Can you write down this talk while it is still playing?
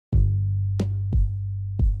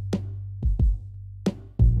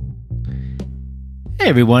Hey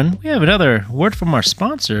everyone, we have another word from our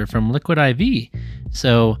sponsor from Liquid IV.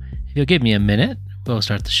 So if you'll give me a minute, we'll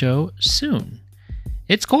start the show soon.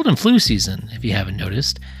 It's cold and flu season, if you haven't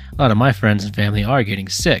noticed. A lot of my friends and family are getting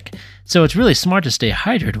sick, so it's really smart to stay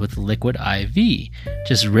hydrated with Liquid IV.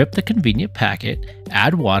 Just rip the convenient packet,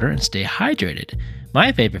 add water, and stay hydrated.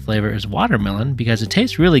 My favorite flavor is watermelon because it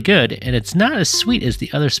tastes really good and it's not as sweet as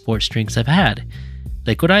the other sports drinks I've had.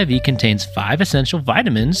 Liquid IV contains 5 essential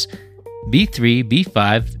vitamins: B3,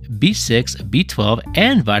 B5, B6, B12,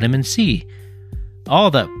 and vitamin C.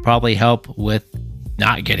 All that probably help with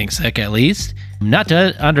not getting sick, at least. Not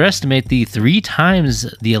to underestimate the 3 times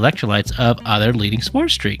the electrolytes of other leading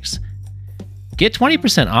sports drinks. Get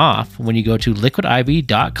 20% off when you go to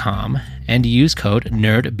liquidiv.com and use code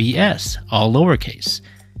NERDBS, all lowercase,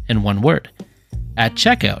 and one word. At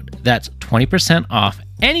checkout, that's 20% off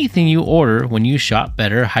anything you order when you shop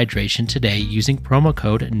Better Hydration today using promo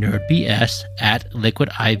code NERDBS at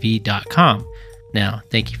liquidiv.com. Now,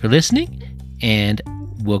 thank you for listening, and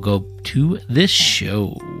we'll go to this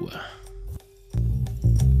show.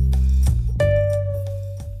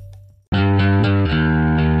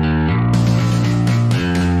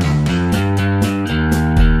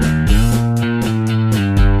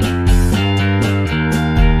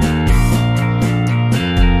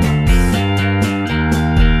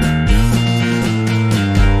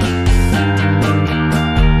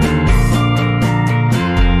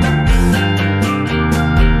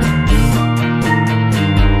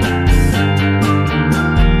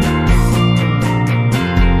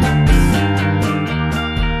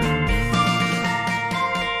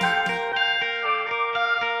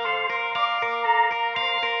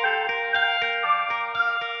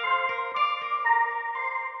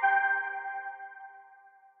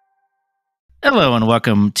 Hello and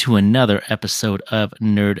welcome to another episode of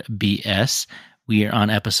Nerd BS. We are on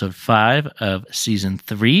episode 5 of season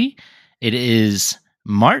 3. It is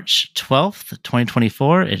March 12th,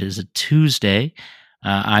 2024. It is a Tuesday.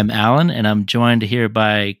 I'm Alan and I'm joined here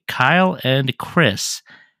by Kyle and Chris.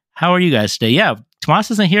 How are you guys today? Yeah, Tomas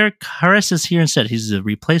isn't here. Chris is here instead. He's a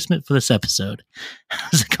replacement for this episode.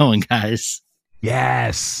 How's it going, guys?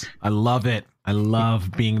 Yes, I love it. I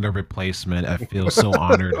love being the replacement. I feel so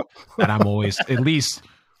honored that I'm always at least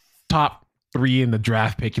top 3 in the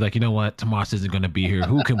draft pick. You're like, you know what? Tomas isn't going to be here.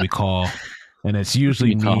 Who can we call? And it's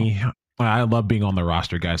usually me. I love being on the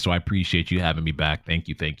roster, guys, so I appreciate you having me back. Thank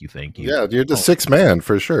you. Yeah, you're the 6th man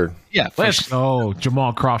for sure. Yeah, let's go.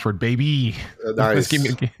 Jamal Crawford, baby. Nice. Give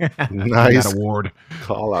me nice that award.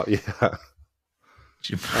 Call out, yeah.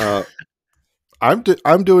 I'm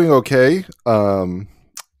doing okay.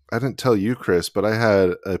 I didn't tell you, Chris, but I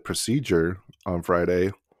had a procedure on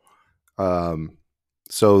Friday.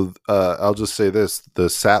 So I'll just say this. The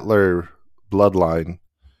Sattler bloodline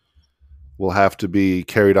will have to be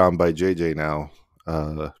carried on by JJ now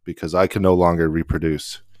because I can no longer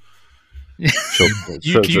reproduce. You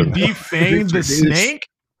defanged the snake?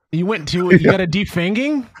 You got a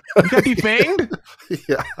defanging? You got defanged?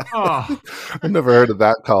 Yeah. Oh. I've never heard of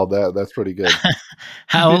that called that. That's pretty good.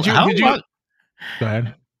 How long? Go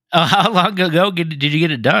ahead. How long ago did you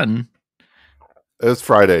get it done? It was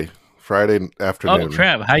Friday afternoon. Oh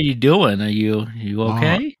crap! How you doing? Are you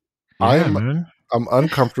okay? I'm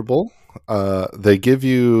uncomfortable. They give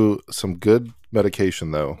you some good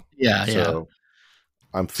medication though. Yeah.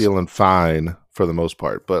 I'm feeling fine for the most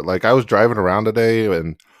part. But like I was driving around today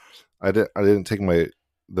and I didn't take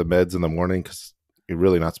the meds in the morning because you're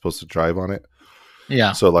really not supposed to drive on it.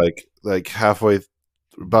 Yeah. So like halfway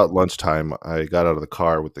about lunchtime, I got out of the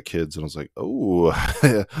car with the kids and I was like, "Oh,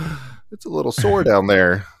 it's a little sore down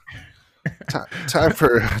there. Time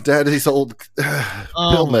for Daddy's old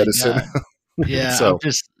pill medicine." Yeah, so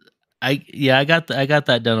I got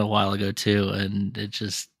that done a while ago too, and it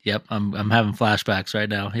just I'm having flashbacks right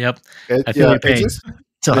now. Yep, I feel your pain. It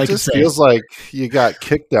just feels like you got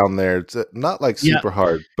kicked down there. It's not like super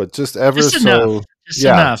hard, but just ever just so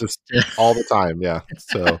enough. Just all the time. Yeah,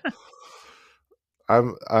 so.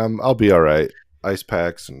 I'll be all right. Ice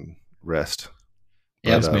packs and rest.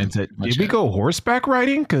 Yes, man. Did we go horseback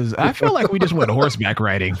riding? Because I feel like we just went horseback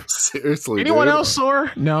riding. Seriously, anyone else sore?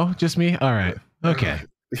 No, just me. All right, okay.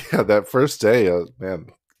 Yeah, that first day, man,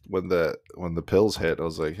 when the pills hit, I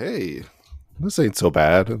was like, "Hey, this ain't so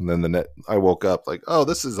bad." And then I woke up like, "Oh,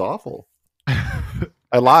 this is awful." I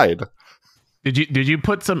lied. Did you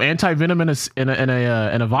put some anti-venom in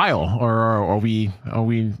a vial, or are we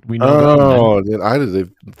know? Oh, I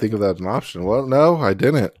didn't think of that an option. Well, no, I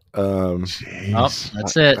didn't.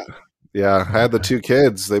 That's it. Yeah, I had the 2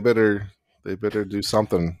 kids. They better do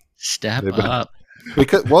something. Step up.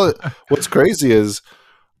 Because what's crazy is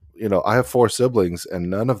I have 4 siblings and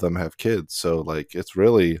none of them have kids. So like, it's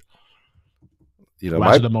really,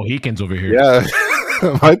 Watch the Mohicans over here. yeah,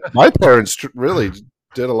 my parents really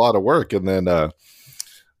did a lot of work. And then the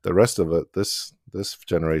rest of it, this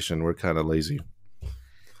generation, we're kind of lazy.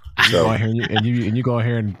 So you go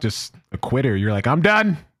here and just a quitter. You're like, I'm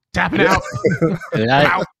done. Tapping out. Dude,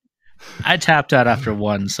 I tapped out after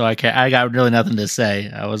one, so I got really nothing to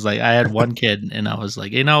say. I was like, I had one kid, and I was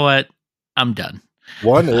like, you know what? I'm done.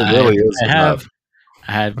 One, it really is. I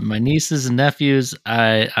have my nieces and nephews.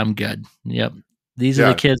 I'm good. Yep. These are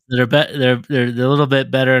the kids that are they're a little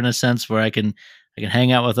bit better in a sense where I can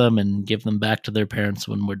hang out with them and give them back to their parents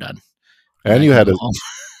when we're done. And you had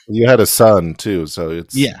a son too, so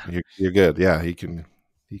it's you're good. Yeah, he can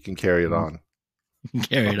carry it on.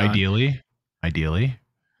 Carry it on. Ideally.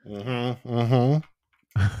 We'll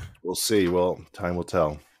see. Well, time will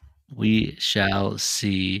tell. We shall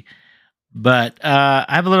see. But I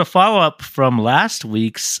have a little follow-up from last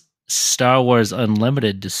week's Star Wars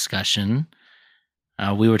Unlimited discussion.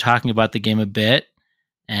 We were talking about the game a bit,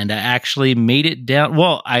 and I actually made it down.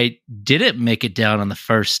 Well, I didn't make it down on the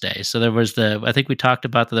first day. So there was I think we talked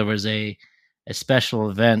about that there was a special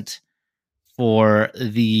event for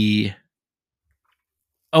the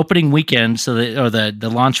opening weekend. So the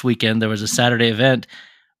launch weekend, there was a Saturday event.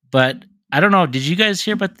 But I don't know. Did you guys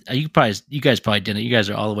hear about? You guys probably didn't. You guys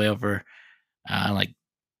are all the way over, like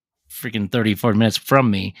freaking 40 minutes from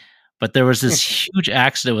me. But there was this huge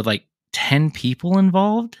accident with like 10 people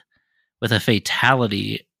involved, with a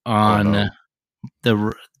fatality on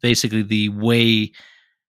basically the way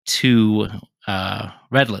to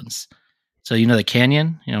Redlands. So the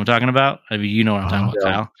canyon. You know what I'm talking about? I mean, you know what I'm talking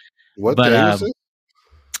about, Kyle. What day was it?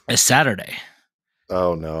 A Saturday.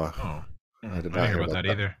 Oh no. I did not hear about that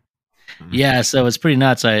either. Yeah, so it's pretty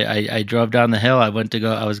nuts. I drove down the hill. I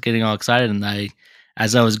was getting all excited, and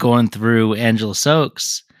as I was going through Angela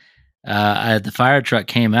Soaks, the fire truck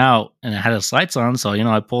came out and it had its lights on. So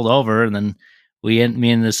I pulled over, and then me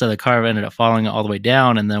and this other car ended up falling all the way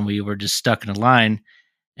down, and then we were just stuck in a line.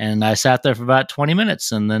 And I sat there for about 20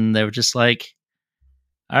 minutes, and then they were just like,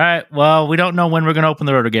 "All right, well, we don't know when we're going to open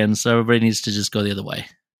the road again, so everybody needs to just go the other way."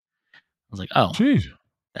 I was like, "Oh, jeez,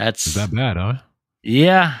 is that bad, huh?"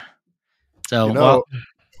 Yeah. So,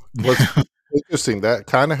 what's interesting, that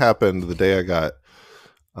kind of happened the day I got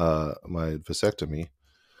my vasectomy.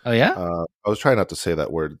 Oh yeah. I was trying not to say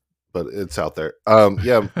that word, but it's out there.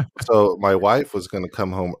 Yeah. So my wife was going to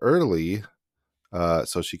come home early,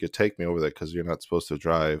 so she could take me over there because you're not supposed to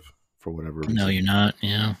drive for whatever reason. No, you're not.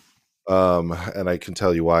 Yeah. And I can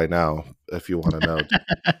tell you why now if you want to know.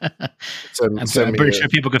 I'm pretty sure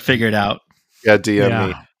people could figure it out. Yeah, DM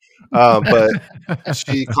me. But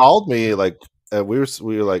she called me like we were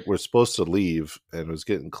like we're supposed to leave, and it was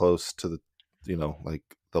getting close to the like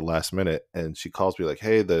the last minute, and she calls me like,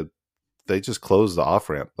 "Hey, they just closed the off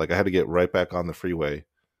ramp. Like I had to get right back on the freeway,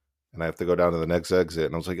 and I have to go down to the next exit."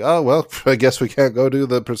 And I was like, "Oh well, I guess we can't go do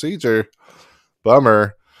the procedure.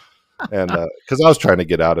 Bummer." And because I was trying to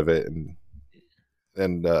get out of it,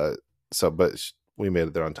 but we made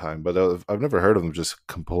it there on time. But I've never heard of them just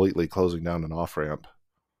completely closing down an off ramp.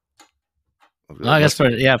 Well, I guess for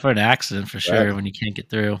an accident for sure when you can't get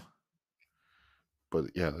through. But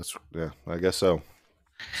I guess so.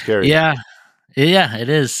 Scary. Yeah, it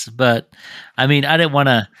is. But I mean, I didn't want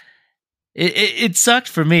to. It sucked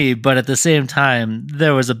for me, but at the same time,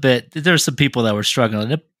 there were some people that were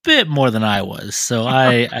struggling a bit more than I was. So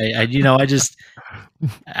I just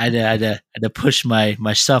had to push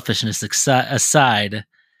my selfishness aside.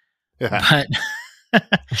 Yeah. But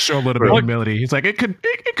show a little bit of humility. He's like, it could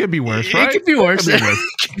be worse, right? It could be worse. It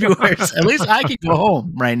could be worse. At least I can go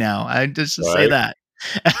home right now. I just say that.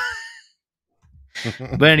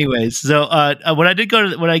 But anyways, so when I did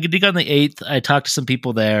on the 8th, I talked to some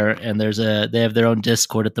people there, and they have their own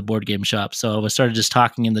Discord at the board game shop. So I started just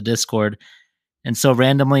talking in the Discord, and so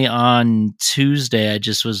randomly on Tuesday, I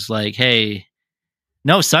just was like, "Hey."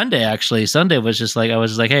 No, Sunday actually. Sunday was just like I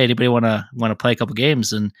was just like, "Hey, anybody want to play a couple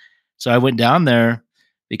games?" And so I went down there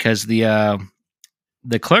because the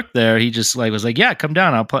clerk there, he just like was like, "Yeah, come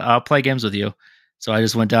down. I'll play games with you." So I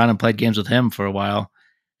just went down and played games with him for a while,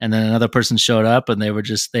 and then another person showed up, and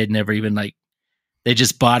they'd never even they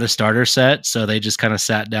just bought a starter set, so they just kind of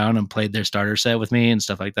sat down and played their starter set with me and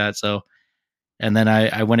stuff like that. So, and then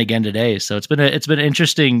I went again today. So it's been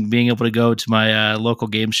interesting being able to go to my local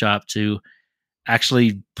game shop to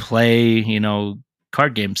actually play,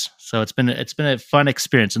 card games. So it's been a fun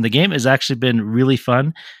experience, and the game has actually been really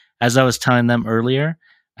fun. As I was telling them earlier,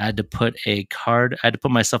 I had to put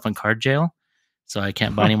myself in card jail, so I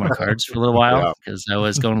can't buy any more cards for a little while because I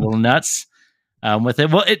was going a little nuts. with it.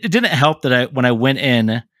 Well, it didn't help that when I went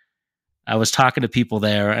in, I was talking to people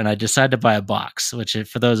there, and I decided to buy a box. Which,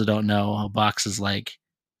 for those who don't know, a box is like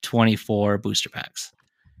 24 booster packs.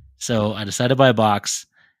 So I decided to buy a box,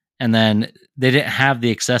 and then they didn't have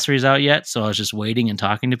the accessories out yet, so I was just waiting and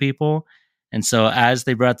talking to people. And so as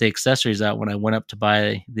they brought the accessories out, when I went up to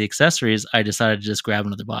buy the accessories, I decided to just grab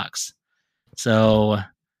another box. So,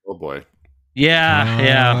 oh boy,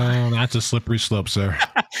 yeah, that's a slippery slope, sir.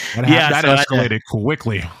 That escalated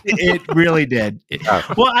quickly. It really did.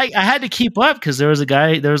 Well, I had to keep up because there was a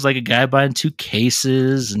guy buying 2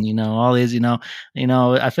 cases, and all these,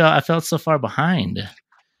 I felt so far behind.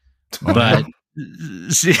 But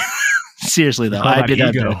seriously though, I did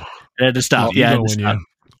have to stop. Yeah, I had to stop.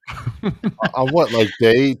 On what, like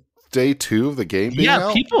day 2 of the game being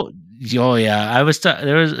out? People. Oh yeah, I was.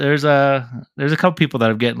 There's a couple people that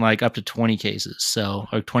are getting like up to 20 cases, so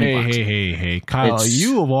or 20 bucks. Hey, Kyle,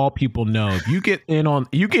 you of all people know if you get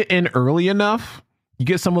in early enough, you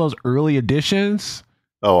get some of those early editions.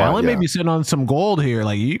 Oh, Alan may be sitting on some gold here.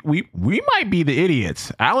 Like we might be the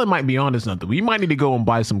idiots. Alan might be onto something. We might need to go and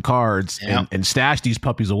buy some cards and stash these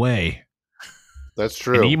puppies away. That's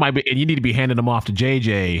true. And you need to be handing them off to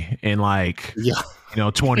JJ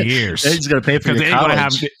in 20 years. He's gonna pay for your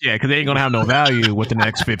college. Because they ain't gonna have no value with the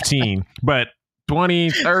next 15. But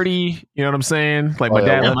 20, 30, you know what I'm saying? Like my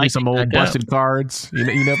dad left me some old busted cards.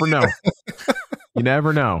 You never know. You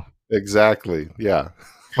never know. Exactly. Yeah.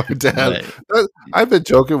 My dad. I've been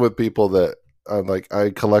joking with people that I'm like,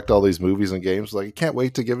 I collect all these movies and games. Like, I can't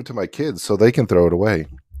wait to give it to my kids so they can throw it away.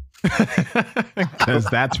 Because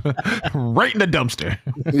that's right in the dumpster.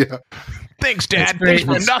 Yeah. Thanks, Dad. Thanks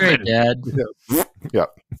for nothing, great, Dad. Yeah.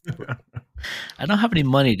 I don't have any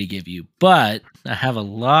money to give you, but I have a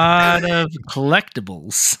lot of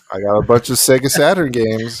collectibles. I got a bunch of Sega Saturn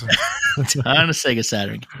games. A ton of Sega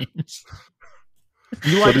Saturn games.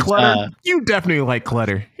 You like clutter? You definitely like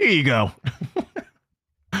clutter. Here you go.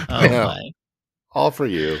 My. All for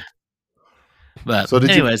you. But so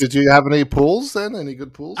did you have any pulls then? Any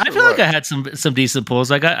good pulls? I feel like I had some decent pulls.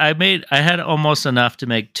 I had almost enough to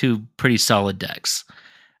make 2 pretty solid decks.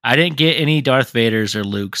 I didn't get any Darth Vaders or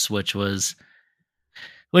Lukes, which was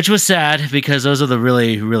sad because those are the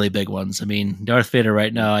really, really big ones. I mean, Darth Vader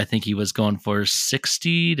right now, I think he was going for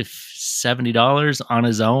 $60 to $70 on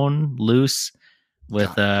his own, loose,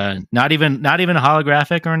 with not even a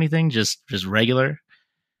holographic or anything, just regular.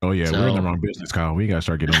 Oh yeah, we're in the wrong business, Kyle. We gotta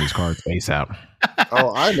start getting these cards ASAP.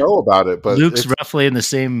 Oh, I know about it, but Luke's roughly in the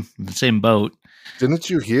same boat. Didn't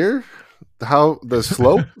you hear how the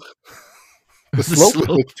slope? The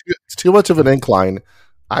slope. It's too much of an incline.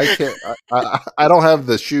 I can't. I don't have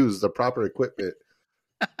the shoes, the proper equipment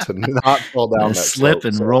to not fall down. That slip slope,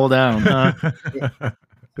 and roll down. Huh?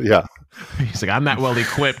 Yeah. He's like, I'm not well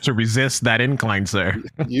equipped to resist that incline, sir.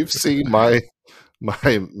 You've seen my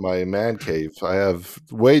man cave. I have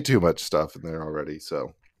way too much stuff in there already.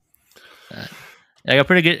 So I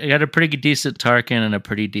got a pretty good decent Tarkin and a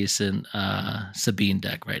pretty decent Sabine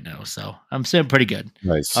deck right now. So I'm sitting pretty good.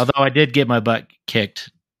 Nice. Although I did get my butt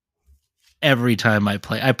kicked every time I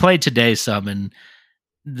play. I played today some, and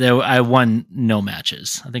I won no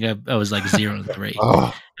matches. I think I was like 0-3.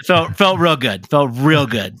 Oh. It felt real good. Felt real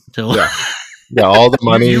good. Yeah, all the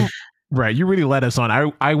money. Right, you really let us on.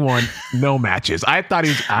 I won no matches. I thought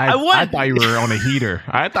I thought you were on a heater.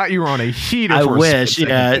 I thought you were on a heater. I wish.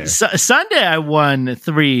 Yeah, Sunday I won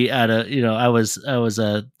 3 out of. I was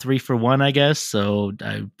a 3 for 1, I guess. So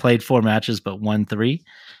I played 4 matches, but won 3.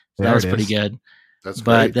 So that was pretty good. That's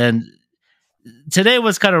but great. Then today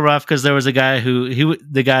was kind of rough because there was a guy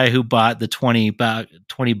the guy who bought the 20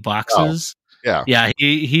 boxes. Oh, yeah.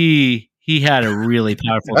 He had a really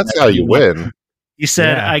powerful. That's how you win. He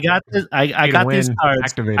said, "I got this. I got these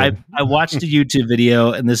cards. I watched a YouTube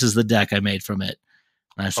video, and this is the deck I made from it."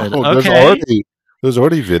 And I said, "Okay." There's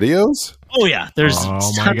already videos. Oh yeah, there's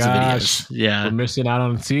tons of videos. Yeah, we're missing out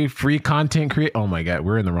on free content create. Oh my god,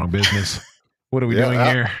 we're in the wrong business. What are we doing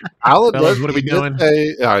here? Alan, Fellas, what are we doing?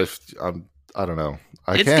 I don't know.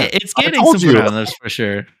 It's getting some around this for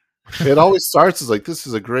sure. It always starts as like, this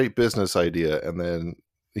is a great business idea, and then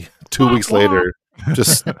 2 weeks later,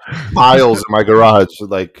 just piles in my garage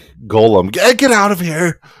like Golem. Get out of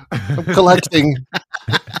here! I'm collecting.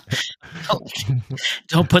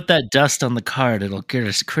 Don't put that dust on the card; it'll get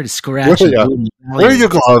a scratch. Where are your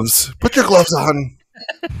gloves? Put your gloves on.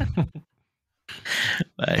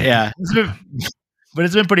 Yeah, but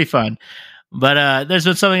it's been pretty fun. But there's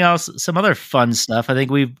been something else, some other fun stuff. I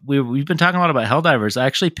think we've been talking a lot about Helldivers. I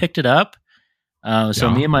actually picked it up. Me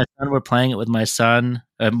and my son were playing it with my son.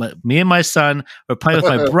 Me and my son were playing with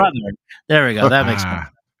my brother. There we go. That makes sense.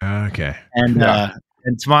 Okay. and Yeah.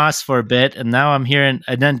 and Tomas for a bit, and now I'm here, and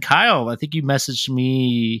then Kyle. I think you messaged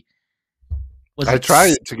me. Was I it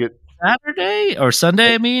tried to get Saturday or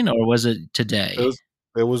Sunday? I mean, or was it it today? was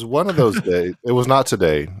it was one of those days. It was not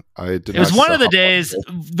today. I did It was not get one to of the hop on days.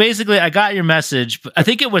 today. Basically, I got your message. But I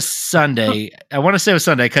think it was Sunday. I want to say it was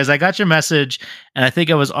Sunday because I got your message, and I think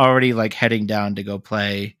I was already like heading down to go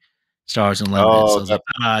play Stars Unlimited. So I Oh, was that like,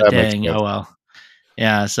 ah, that makes dang. sense. Oh well.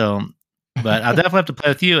 Yeah. So, but I'll definitely have to play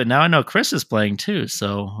with you. And now I know Chris is playing too.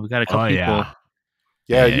 So we got a couple Oh people.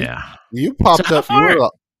 Yeah, yeah. you So popped how up. You far? were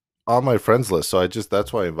on my friends list, so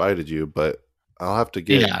that's why I invited you. But I'll have to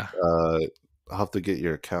get Yeah. I'll have to get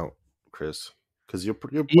your account, Chris, because what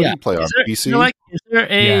do Yeah. you play on Is there? PC? Like? Is there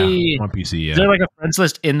Yeah. a? On PC. Is there Yeah. like a friends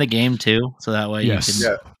list in the game too? So that way you can. Yes.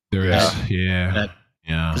 Yeah, There is. yeah. Yeah.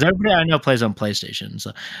 Yeah. Because everybody I know plays on PlayStation.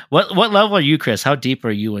 So, what level are you, Chris? How deep are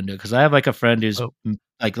you into it? Because I have like a friend who's Oh,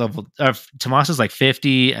 like level. Tomas is like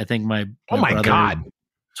 50. I think my oh my brother is God.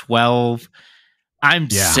 12. I'm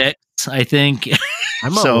Yeah. 6. I think.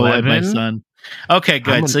 I'm So and my 11. son. Okay,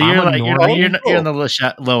 good. So I'm you're a like normie. you're in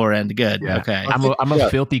the lower end. Good. Yeah. Okay. I'm a Yeah.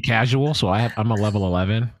 filthy casual, so I'm a level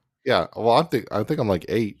 11. Yeah. Well, I think I'm like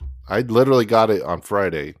 8. I literally got it on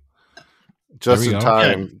Friday, There just we in go.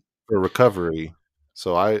 time for recovery.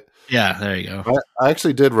 So Yeah. There you go. I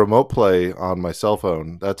actually did remote play on my cell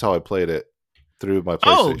phone. That's how I played it through my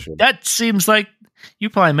Oh, PlayStation. that seems like you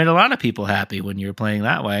probably made a lot of people happy when you were playing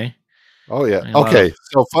that way. Oh yeah. A lot of Okay.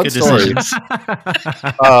 So fun good story. decisions.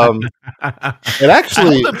 It I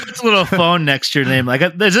actually hope it puts a little phone next to your name. Like,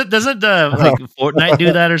 doesn't like Fortnite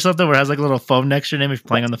do that or something, where it has like a little phone next to your name if you're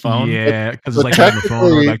playing on the phone? Yeah, because but it's like on the phone or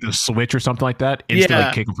technically, like the Switch or something like that. Instantly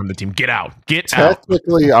Yeah. kick them from the team. Get out. Get out.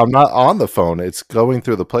 technically, I'm not on the phone. It's going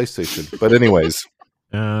through the PlayStation. But anyways,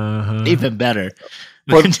 Uh-huh. Even better.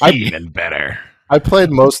 Well, Even better. I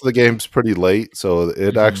played most of the games pretty late, so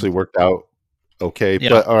it Mhm. actually worked out okay. Yeah.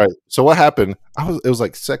 But all right, so what happened? It was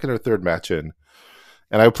like second or third match in,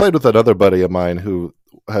 and I played with another buddy of mine who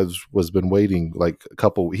was been waiting like a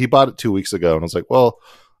couple. He bought it 2 weeks ago, and I was like, "Well,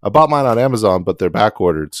 I bought mine on Amazon, but they're back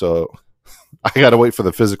ordered, so I got to wait for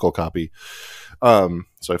the physical copy."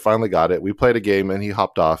 So I finally got it. We played a game, and he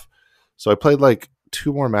hopped off. So I played like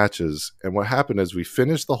 2 more matches, and what happened is we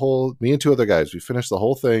finished the whole. Me and 2 other guys, we finished the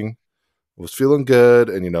whole thing. Was feeling good,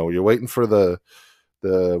 and you're waiting for the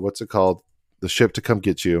what's it called, the ship to come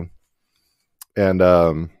get you, and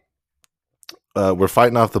we're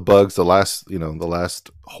fighting off the bugs, the last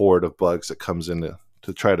horde of bugs that comes in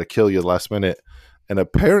to try to kill you last minute, and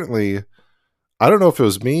apparently I don't know if it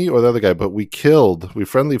was me or the other guy, but we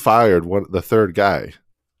friendly fired the third guy,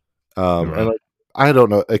 and I don't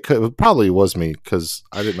know, it probably was me because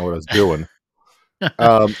I didn't know what I was doing,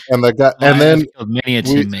 and the guy, Well, and then I've killed many a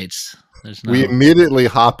we- teammates. There's no. we immediately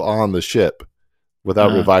hop on the ship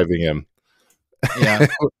without reviving him. Yeah.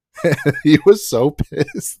 He was so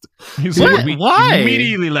pissed What? Why?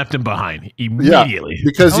 Immediately left him behind. Immediately.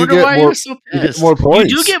 because I you wonder get why more you're so you get pissed. more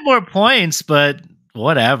points. You do get more points, but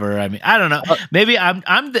whatever. I mean, I don't know. Maybe I'm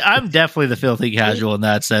definitely the filthy casual in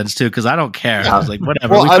that sense too, because I don't care. I was like,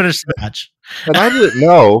 whatever. Well, we finished the match. And I didn't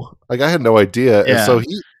know. Like, I had no idea. Yeah. And so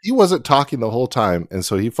he wasn't talking the whole time. And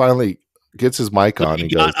so he finally gets his mic on. He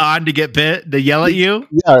He got goes, on to get bit to yell at you.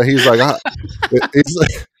 yeah, he's like,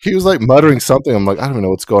 he was like muttering something. I'm like, I don't even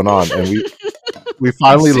know what's going on. And we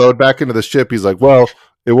finally load back into the ship. He's like, well,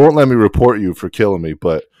 it won't let me report you for killing me,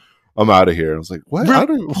 but I'm out of here. I was like, what?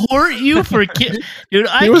 Report you for dude?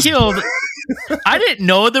 Killed. I didn't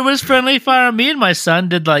know there was friendly fire. Me and my son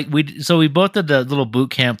did we both did the little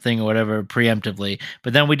boot camp thing or whatever preemptively,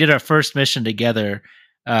 but then we did our first mission together.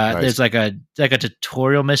 Nice. There's like a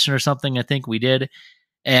tutorial mission or something I think we did,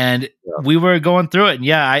 and we were going through it, and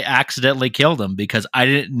I accidentally killed him because I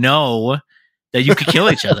didn't know that you could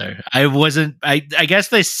kill each other. I guess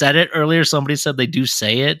they said it earlier. Somebody said they do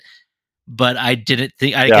say it, but I didn't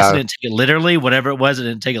think. I guess I didn't take it literally. Whatever it was, I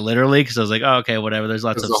didn't take it literally because I was like, oh, okay, whatever. There's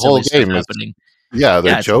lots of the silly whole stuff game happening.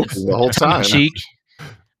 They're joking the whole time. Cheek.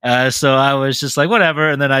 So I was just like, whatever,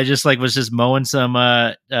 and then I just was just mowing some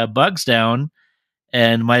bugs down.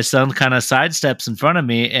 And my son kind of sidesteps in front of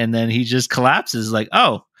me, and then he just collapses. Like,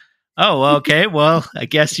 oh, okay. Well, I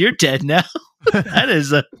guess you're dead now. That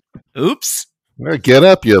is oops. Get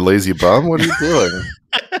up, you lazy bum. What are you doing?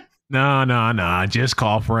 No. Just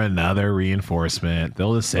call for another reinforcement.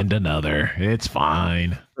 They'll just send another. It's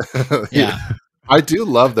fine. Yeah. I do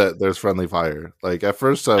love that there's friendly fire. Like at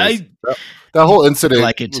first, that whole incident, I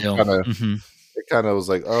like it too. It kind of was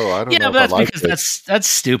like, oh, I don't know. Yeah, but that's because it. that's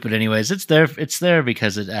stupid. Anyways, it's there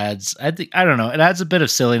because it adds. I don't know. It adds a bit of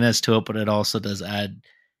silliness to it, but it also does add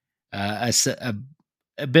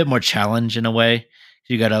a bit more challenge in a way.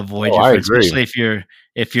 You got to avoid Oh, your I friends, agree. especially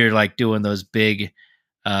if you're like doing those big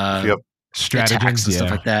Yep. attacks Stratagems, and stuff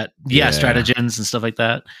yeah. like that. Yeah. stratagems and stuff like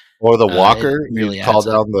that. Or the It walker, really you call adds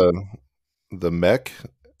up. down the mech.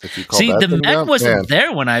 If you call See, that the thing mech down, wasn't man.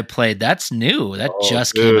 there when I played. That's new. That Oh,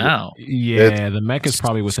 just came dude. out. Yeah, the mech is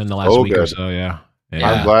probably within the last so week or good. so. Yeah.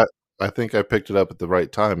 I'm glad. I think I picked it up at the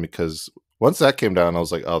right time because once that came down, I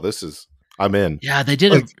was like, "Oh, I'm in." Yeah, they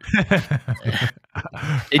did Like,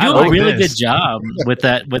 they do a really good job with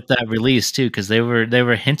that release too, because they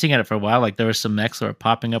were hinting at it for a while. Like there were some mechs that were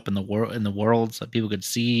popping up in the worlds that people could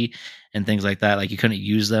see and things like that. Like you couldn't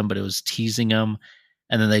use them, but it was teasing them,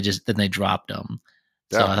 and then they dropped them.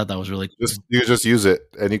 So I thought that was really cool. You just use it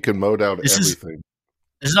and you can mow down everything.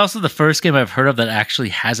 This is also the first game I've heard of that actually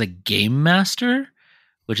has a game master,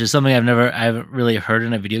 which is something I haven't really heard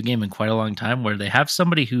in a video game in quite a long time, where they have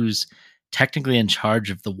somebody who's technically in charge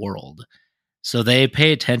of the world. So they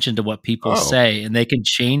pay attention to what people say and they can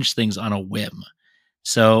change things on a whim.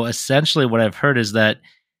 So essentially what I've heard is that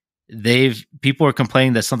people were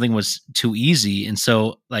complaining that something was too easy. And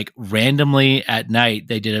so like randomly at night,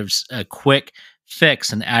 they did a quick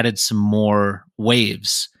fix and added some more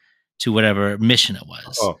waves to whatever mission it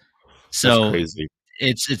was. Oh, so that's crazy.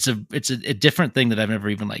 It's a different thing that I've never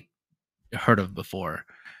even like heard of before,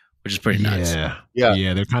 which is pretty nuts.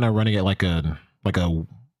 Yeah. They're kind of running it like a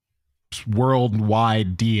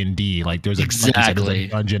worldwide D&D. Like there's a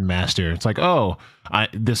dungeon master. It's like,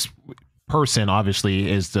 this person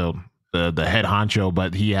obviously is the head honcho,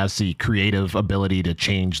 but he has the creative ability to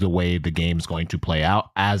change the way the game's going to play out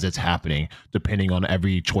as it's happening, depending on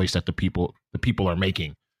every choice that the people are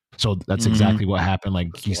making. So that's exactly what happened.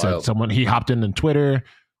 Like he said, he hopped in Twitter.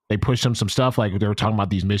 They pushed him some stuff. Like they were talking about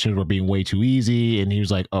these missions were being way too easy. And he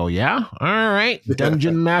was like, oh yeah, all right,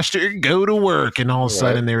 dungeon master, go to work. And all of a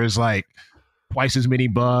sudden there was like twice as many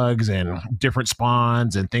bugs and different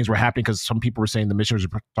spawns and things were happening because some people were saying the missions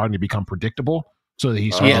were starting to become predictable. So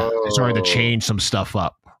he started to change some stuff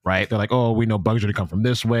up. Right. They're like, oh, we know bugs are going to come from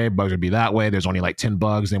this way. Bugs are going to be that way. There's only like 10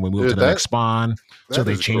 bugs. Then we move to the next spawn. So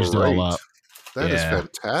they changed it all up. That is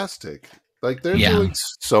fantastic. Like they're doing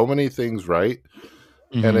so many things right.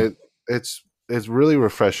 And it's really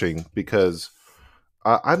refreshing because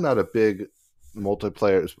I'm not a big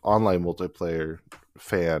online multiplayer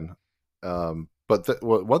fan. But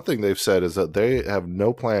one thing they've said is that they have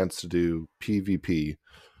no plans to do PvP,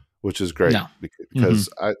 which is great because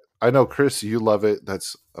I know, Chris, you love it.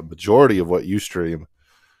 That's a majority of what you stream.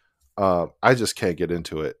 I just can't get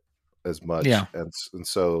into it as much. Yeah. And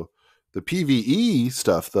so the PvE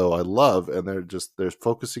stuff, though, I love, and they're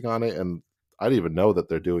focusing on it, and I didn't even know that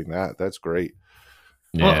they're doing that. That's great.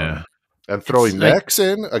 Yeah. And throwing mechs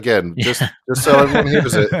in again, just so everyone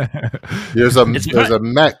hears it. There's a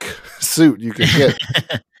mech suit you can get.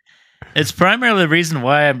 It's primarily the reason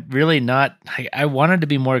why I'm really not. I wanted to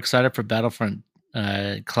be more excited for Battlefront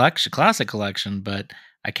Classic Collection, but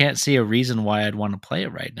I can't see a reason why I'd want to play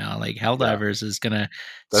it right now. Like Helldivers is gonna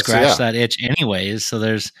scratch that itch anyways. So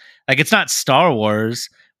there's it's not Star Wars,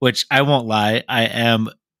 which I won't lie, I am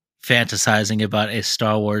fantasizing about a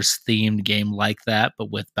Star Wars themed game like that,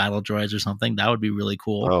 but with battle droids or something. That would be really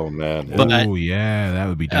cool. Oh man! Oh yeah, that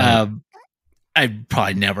would be dope. I'd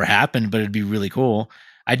probably never happen, but it'd be really cool.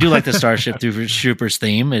 I do like the Starship Troopers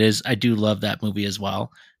theme. I do love that movie as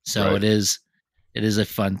well. So it is a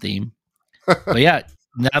fun theme. But yeah,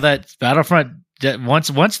 now that Battlefront once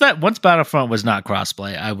Battlefront was not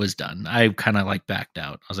crossplay, I was done. I kind of backed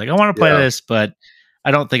out. I was like, I want to play this, but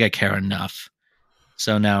I don't think I care enough.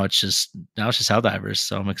 So now it's just Helldivers.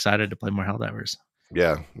 So I'm excited to play more Helldivers.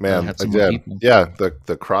 Yeah, man.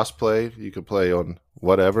 The crossplay you could play on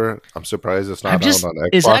whatever. I'm surprised it's not out on Xbox.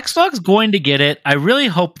 Is Xbox going to get it? I really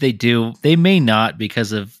hope they do. They may not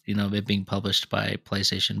because of it being published by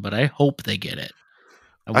PlayStation, but I hope they get it.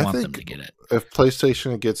 I want them to get it. If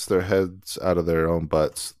PlayStation gets their heads out of their own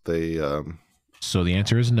butts, they so the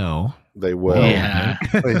answer is no. They will. Yeah.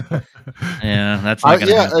 Yeah, that's not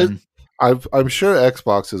gonna happen. I'm sure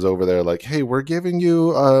Xbox is over there like, hey, we're giving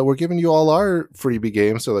you all our freebie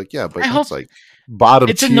games. So like, yeah, but it's bottom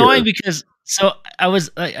tier. It's annoying because I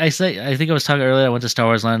think I was talking earlier. I went to Star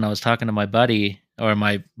Wars Land and I was talking to my buddy or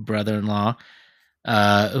my brother-in-law,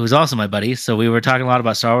 who's also my buddy. So we were talking a lot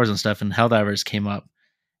about Star Wars and stuff, and Helldivers came up,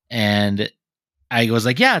 and I was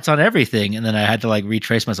like, yeah, it's on everything. And then I had to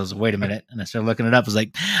retrace myself. I was like, wait a minute. And I started looking it up. I was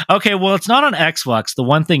like, okay, well, it's not on Xbox, the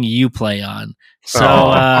one thing you play on.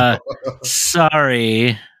 So,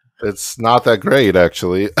 sorry. It's not that great,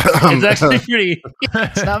 actually. It's actually pretty,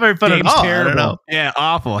 it's not very fun at all. Terrible. I don't know. Yeah,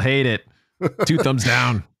 awful. Hate it. 2 thumbs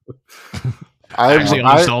down. Actually,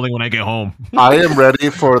 uninstalling when I get home. I am ready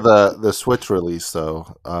for the Switch release,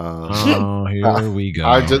 though. Here we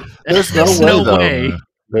go. There's no way.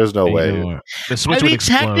 There's no way. The Switch would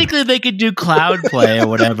explode. Technically, they could do cloud play or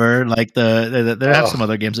whatever. Like they have some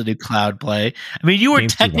other games that do cloud play. I mean, you were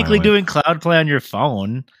technically doing cloud play on your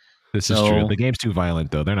phone. This is true. The game's too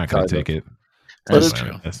violent, though. They're not going to take it. That's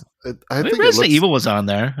true. I think Resident Evil was on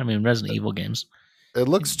there. I mean, Resident Evil games. It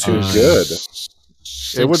looks too good.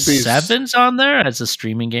 It would be 7's on there as a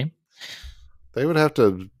streaming game. They would have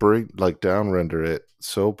to down render it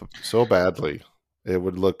so badly. It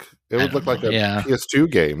would look like a PS2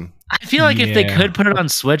 game. I feel like if they could put it on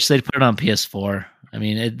Switch, they'd put it on PS4. I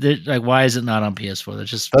mean, why is it not on PS4?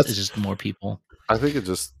 It's just more people. I think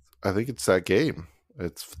it's that game.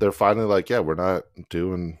 They're finally like, we're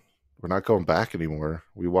not going back anymore.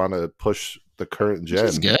 We want to push the current gen.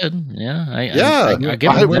 Which is good. Yeah. I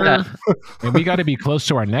give them that. And we got to be close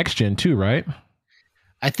to our next gen too, right?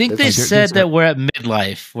 I think they said that we're at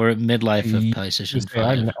midlife. We're at midlife of PlayStation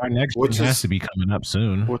 5. Our next gen has to be coming up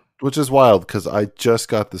soon. Which is wild because I just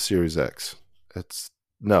got the Series X.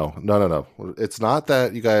 No. It's not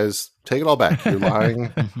that, you guys. Take it all back. You're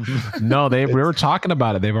lying. No, we were talking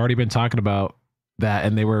about it. They've already been talking about that,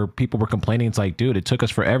 and people were complaining. It's like, dude, it took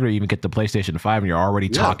us forever to even get the PlayStation 5, and you're already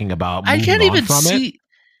talking about moving I can't even from see it.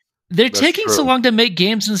 They're taking so long to make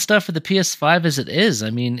games and stuff for the PS5 as it is. I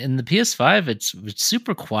mean, in the PS5, it's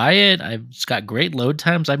super quiet. It's got great load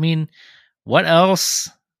times. I mean, what else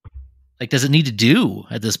does it need to do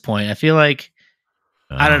at this point? I feel like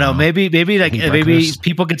I don't know. Maybe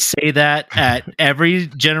people could say that at every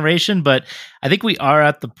generation, but I think we are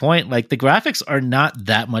at the point. Like, the graphics are not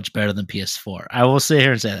that much better than PS4. I will sit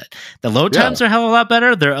here and say that the load times are a hell of a lot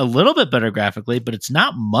better. They're a little bit better graphically, but it's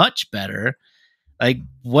not much better. Like,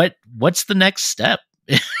 what's the next step?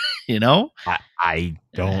 You know, I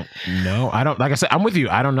don't know. I don't, like I said, I'm with you.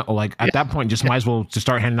 I don't know. Like, at that point, just might as well just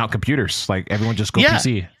start handing out computers. Like, everyone just go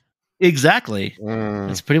PC. Exactly.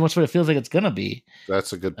 That's pretty much what it feels like it's gonna be.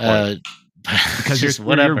 That's a good point. Because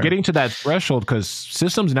you're getting to that threshold, because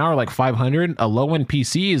systems now are like 500. A low end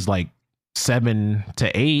PC is like 7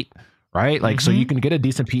 to 8, right? Like, so you can get a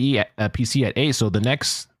decent PC at 8. So the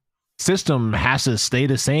next system has to stay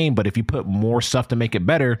the same, but if you put more stuff to make it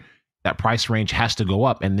better, that price range has to go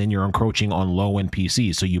up, and then you're encroaching on low end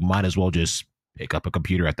PCs. So you might as well just pick up a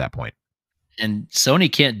computer at that point. And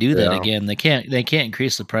Sony can't do that again. They can't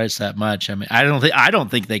increase the price that much. I mean, I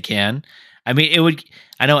don't think they can. I mean, it would.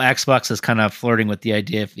 I know Xbox is kind of flirting with the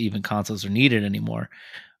idea if even consoles are needed anymore.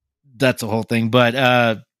 That's the whole thing. But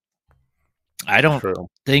I don't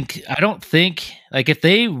think like, if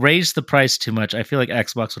they raise the price too much, I feel like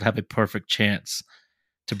Xbox would have a perfect chance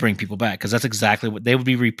to bring people back, because that's exactly what they would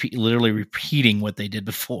be literally repeating what they did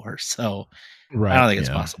before. So I don't think it's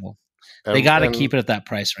possible. They got to keep it at that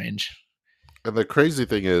price range. And the crazy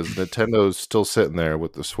thing is, Nintendo's still sitting there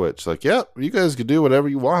with the Switch. Like, you guys can do whatever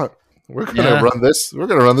you want. We're gonna run this. We're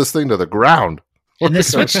gonna run this thing to the ground. And the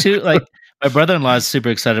Switch 2, like, my brother-in-law is super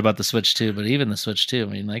excited about the Switch 2, but even the Switch 2, I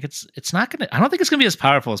mean, like, it's not gonna. I don't think it's gonna be as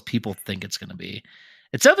powerful as people think it's gonna be.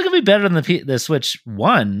 It's definitely gonna be better than the Switch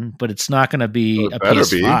 1, but it's not gonna be a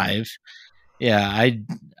PS5. Yeah,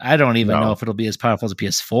 I don't even know if it'll be as powerful as a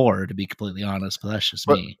PS4, to be completely honest. But that's just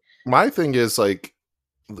me. My thing is, like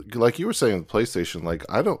you were saying with PlayStation, like,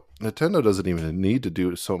 Nintendo doesn't even need to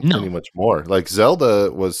do any much more. Like, Zelda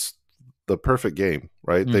was the perfect game,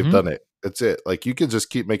 right? They've done it. That's it. Like, you could just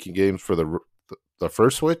keep making games for the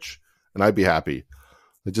first Switch, and I'd be happy.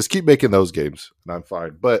 Like, just keep making those games, and I'm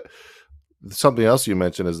fine. But something else you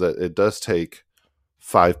mentioned is that it does take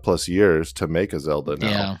 5+ years to make a Zelda now.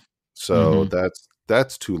 Yeah. So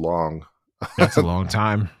that's too long. That's a long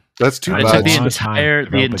time. That's too much. It took the entire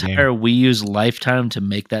Wii U's lifetime to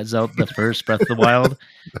make that Zelda, the first Breath of the Wild.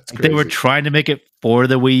 They were trying to make it for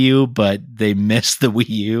the Wii U, but they missed the Wii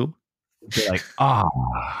U. They're like,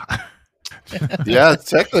 yeah,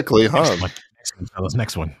 technically, huh?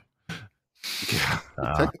 Next one. Yeah,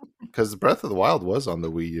 because Breath of the Wild was on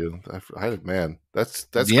the Wii U. Man, that's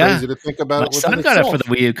crazy to think about. My son got it for the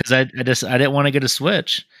Wii U because I didn't want to get a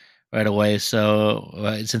Switch right away.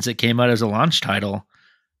 So since it came out as a launch title.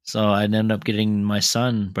 So I ended up getting my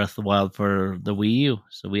son Breath of the Wild for the Wii U.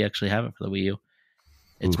 So we actually have it for the Wii U.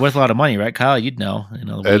 It's worth a lot of money, right, Kyle? You'd know. The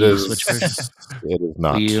Wii U Switch version. It is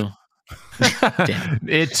not. Wii U.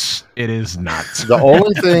 It is not. The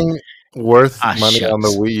only thing worth money on the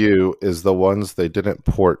Wii U is the ones they didn't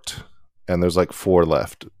port, and there's like 4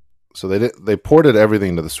 left. So they ported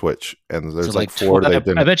everything to the Switch, and there's like 4 they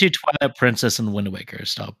didn't. I bet you Twilight Princess and Wind Waker are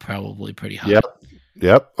still probably pretty high.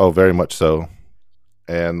 Yep. Oh, very much so.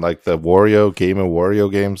 and like the Wario game of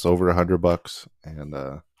Wario games over $100, and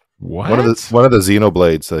What? one of the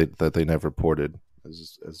Xenoblades that they never ported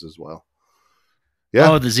as well.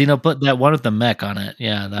 Yeah. Oh, the Xenoblade, that one with the mech on it.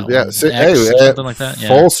 Yeah, that Yeah, one. so, X or something like that.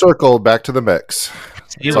 Full circle back to the mechs.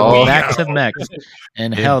 It all- back to mechs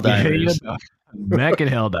and Helldivers. Mech and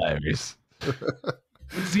Helldivers.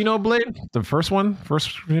 Xenoblade, the first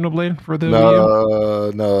Xenoblade for the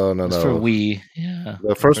Wii U? No. It's for Wii. Yeah.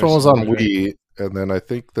 The first one was on right? Wii, and then I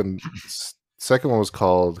think the second one was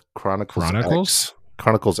called Chronicles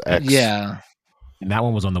X. Yeah. And that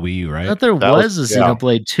one was on the Wii U, I right? thought there That was was- a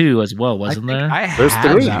Xenoblade 2 as well, wasn't there? There's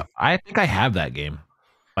 3. I think I have that game.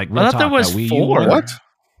 Like, I thought there was that Wii U 4. one. What?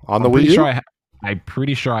 On the I'm Wii pretty U? sure I'm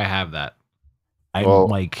pretty sure I have that. I'm Well,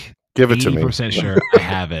 like Give it to me. 80% sure I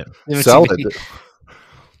have it. Sell it.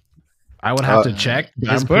 I would have to check.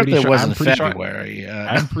 But His I'm pretty birthday sure, was I'm in pretty sure- February.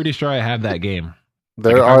 I'm pretty sure I have that game.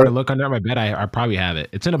 There If I are were to look under my bed, I probably have it.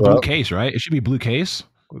 It's in a blue Well- case, right? It should be blue case.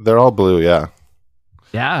 they're all blue, yeah.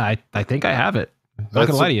 Yeah, I think I have it. I'm not That's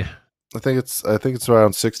gonna lie to you. I think it's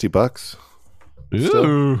around $60, Still.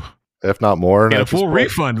 Ooh, if not more. get a at this full point.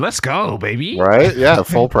 refund. Let's go, baby. Right? Yeah,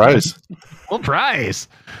 full price. Full price.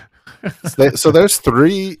 So there's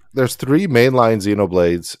three mainline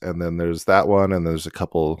Xenoblades, and then there's that one, and there's a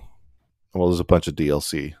couple. Well, there's a bunch of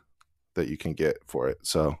DLC that you can get for it.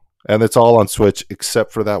 So, and it's all on Switch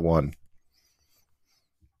except for that one.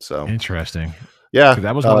 So Interesting. yeah,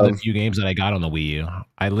 That was one of the few games that I got on the Wii U.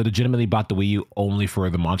 I legitimately bought the Wii U only for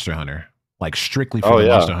the Monster Hunter, like strictly for Oh, the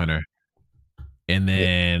yeah. Monster Hunter. And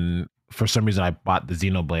then for some reason I bought the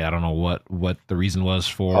Xenoblade. I don't know what the reason was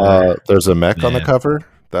for. there's a mech on the Yeah. cover.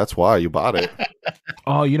 That's why you bought it.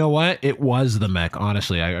 Oh, you know what? It was the mech.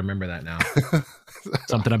 Honestly, I remember that now.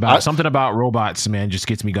 something about robots, man, just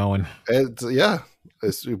gets me going.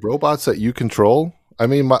 It's robots that you control. I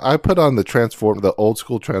mean, I put on the old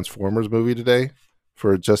school Transformers movie today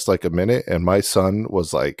for just like a minute, and my son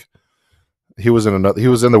was like, he was in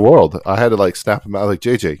the world. I had to like snap him out, like,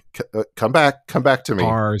 JJ, come back to me.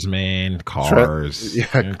 Cars, man, cars.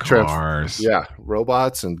 Cars. Yeah,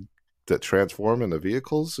 robots and that transform into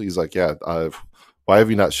vehicles. He's like, yeah, why have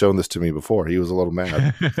you not shown this to me before? He was a little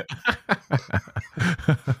mad.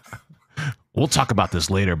 We'll talk about this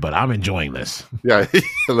later, but I'm enjoying this. Yeah,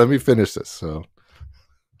 let me finish this. So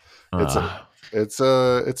Uh, it's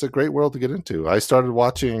a great world to get into. I started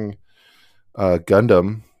watching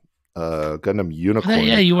Gundam Unicorn.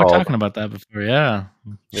 Yeah, you were talking about that before. Yeah.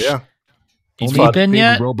 Yeah. You only V-Pin big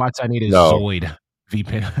yet? Robots I need is No. Zoid.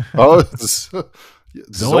 V-Pin. Oh, it's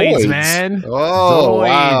Zoids, man. Oh, Zoids.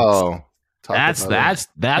 wow. Talk That's about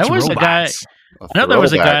That was a guy- robots. a I know there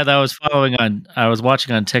was a throwback. guy that I was following I was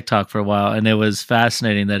watching on TikTok for a while, and it was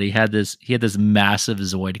fascinating that he had this massive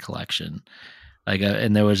Zoid collection. Like,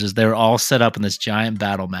 and they were all set up in this giant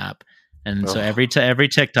battle map. And so Oh. every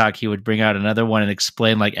TikTok he would bring out another one and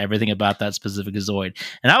explain like everything about that specific Zoid.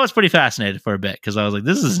 And I was pretty fascinated for a bit because I was like,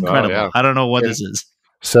 this is Oh, incredible. yeah. I don't know what Yeah. this is.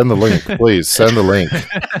 Send the link, please. Send the link.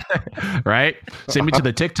 Right? Send me to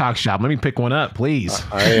the TikTok shop. Let me pick one up, please.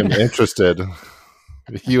 I am interested.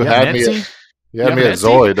 You Yeah, had me. Etsy? You had me Yeah, at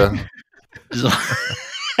Etsy? Zoid.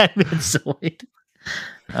 Zoid.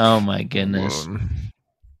 Oh my goodness.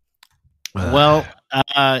 Uh, Well,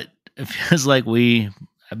 it feels like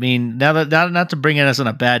I mean, now that not to bring us on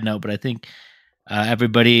a bad note, but I think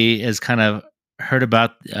everybody has kind of heard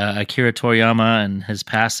about Akira Toriyama and his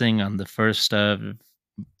passing on the 1st of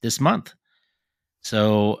this month.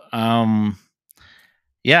 So,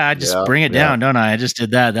 yeah, I just Yeah, bring it yeah. down, don't I? I just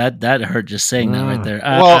did that. That hurt just saying that right there.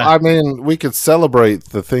 Well, I mean, we could celebrate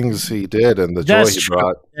the things he did and the joy That's he true.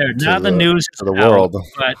 brought now the news to the is out, world.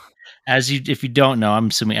 but if you don't know, I'm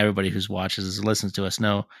assuming everybody who's watches or listens to us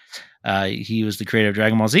know, he was the creator of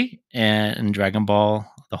Dragon Ball Z and Dragon Ball,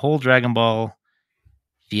 the whole Dragon Ball.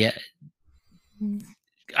 Yeah,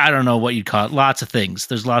 I don't know what you'd call it. Lots of things.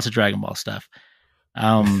 There's lots of Dragon Ball stuff.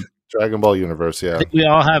 Dragon Ball universe, I yeah. think we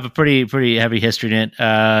all have a pretty heavy history in it.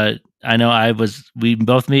 I know I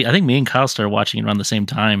think me and Kyle started watching it around the same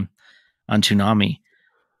time on Toonami,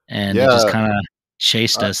 and it just Yeah. kind of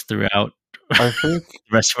chased us throughout I think the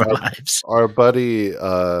rest of our lives. our buddy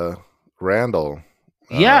Randall.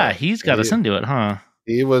 Yeah, he's got he- us into it, huh?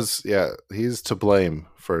 He's to blame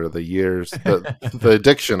for the years, the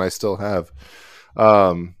addiction I still have.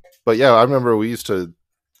 But yeah, I remember we used to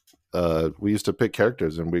pick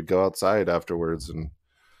characters and we'd go outside afterwards, and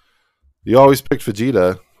you always picked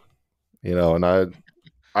Vegeta, and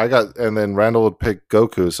and then Randall would pick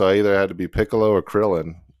Goku, so I either had to be Piccolo or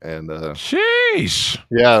Krillin. And Sheesh.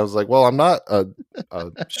 yeah, I was like, well, I'm not a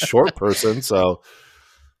short person, so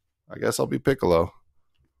I guess I'll be Piccolo.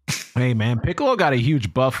 Hey man, Piccolo got a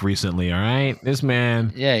huge buff recently. All right, this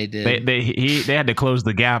man. Yeah, he did. They had to close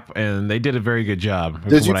the gap, and they did a very good job.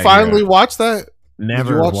 Did you finally watch that?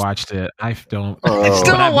 Never watched it. I don't. I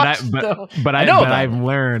still don't watch but I know about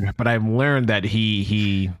I've learned that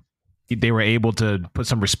they were able to put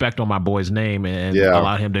some respect on my boy's name and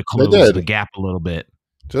allow him to close the gap a little bit.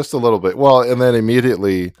 Just a little bit. Well, and then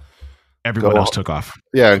immediately everyone else took off.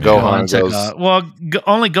 Yeah, Gohan goes. Well,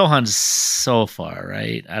 only Gohan's so far,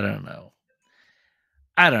 right? I don't know.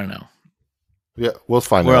 Yeah, we'll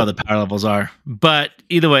find where out all the power levels are. But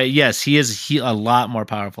either way, yes, he is a lot more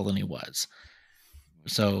powerful than he was.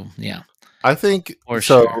 So yeah, I think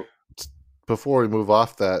sure. Before we move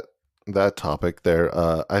off that topic, there,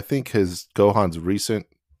 I think his Gohan's recent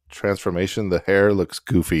transformation, the hair looks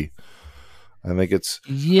goofy. I think it's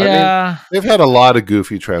they've had a lot of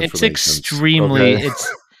goofy transformations. It's extremely. Okay?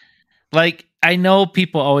 It's like I know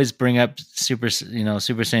people always bring up Super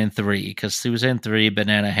Saiyan 3 because Super Saiyan 3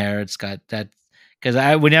 banana hair. It's got that because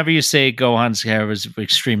whenever you say Gohan's hair was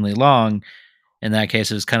extremely long, in that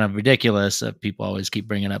case it was kind of ridiculous. People always keep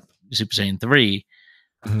bringing up Super Saiyan 3,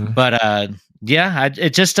 but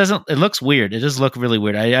it just doesn't. It looks weird. It does look really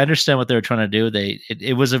weird. I understand what they were trying to do.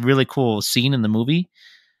 It was a really cool scene in the movie.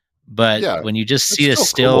 But when you just see a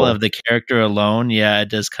still of the character alone, it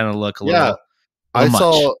does kind of look a little.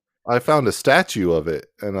 I found a statue of it,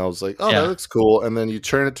 and I was like, "Oh, that looks cool." And then you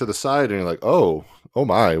turn it to the side, and you're like, "Oh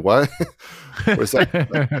my, why? Where's that?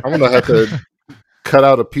 I'm gonna have to cut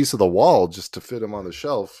out a piece of the wall just to fit him on the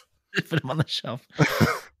shelf." Fit him on the shelf.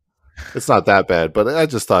 It's not that bad, but I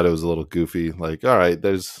just thought it was a little goofy. Like, all right,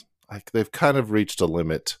 they've kind of reached a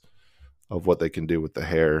limit of what they can do with the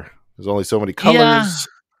hair. There's only so many colors. Yeah.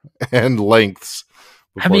 And lengths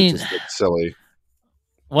before it just gets silly.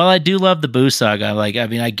 Well, I do love the Boo saga.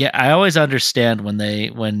 I always understand when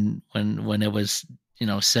it was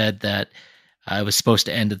said that it was supposed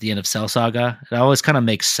to end at the end of Cell Saga. It always kind of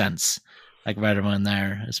makes sense. Like right around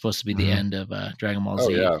there, it's supposed to be the end of Dragon Ball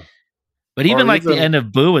Z. Yeah. But even the end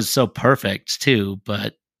of Boo was so perfect too.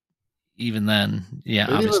 But even then,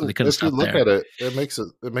 obviously they could have stopped there. If you look at it,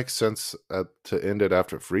 it makes sense to end it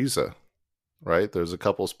after Frieza. Right, there's a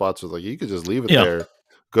couple spots where you could just leave it there.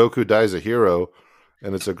 Goku dies a hero,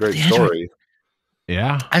 and it's a great story.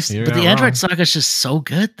 But the Android saga is just so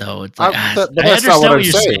good, though. It's like I understand what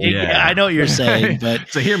you're saying. Yeah, I know what you're saying, but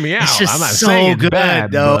so hear me out. It's just I'm not so saying good,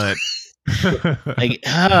 bad, though.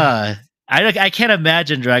 I can't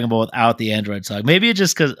imagine Dragon Ball without the Android saga. Maybe it's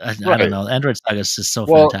just because I don't know. The Android saga is just so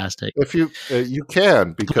fantastic. If you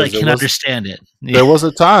can, because I can understand it. There was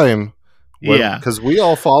a time. Because we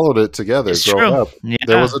all followed it together growing up. Yeah,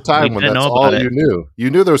 there was a time when that's all you knew. You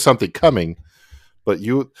knew there was something coming, but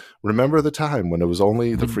you remember the time when it was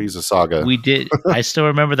only the Frieza saga. We did. I still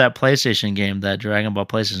remember that PlayStation game, that Dragon Ball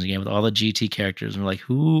PlayStation game with all the GT characters. And we're like,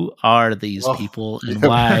 who are these people and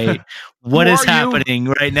why? What is happening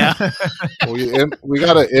right now? We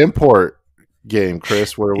got an import game,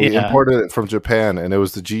 Chris, where we imported it from Japan, and it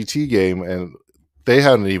was the GT game, and they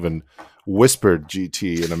hadn't even whispered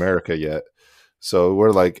GT in America yet. So we're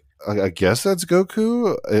like, I guess that's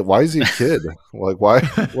Goku. Why is he a kid? Like, why?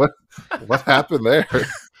 What happened there?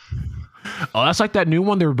 Oh, that's like that new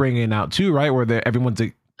one they were bringing out too, right? Where everyone's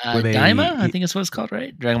Daima, I think it's what it's called,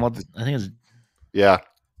 right? Dragon Ball. I think it's. Yeah.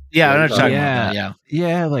 Yeah, I know what you're talking about. Yeah.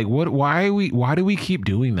 Yeah. Like, what? Why do we keep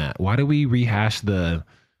doing that? Why do we rehash their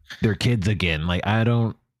kids again? Like, I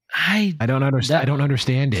don't understand. I don't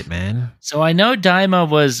understand it, man. So I know Daima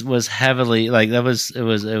was heavily like it was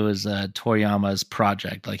Toriyama's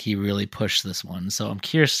project. Like he really pushed this one. So I'm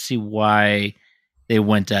curious to see why they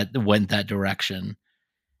went that direction.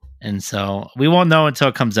 And so we won't know until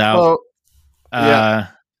it comes out. Well,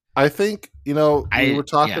 I think we were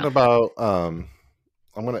talking about.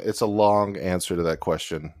 It's a long answer to that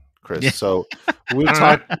question, Chris. Yeah. So we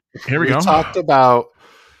talked. Here we go. Talked about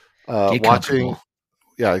watching.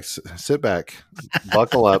 Yeah, sit back,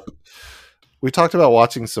 buckle up. We talked about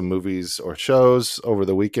watching some movies or shows over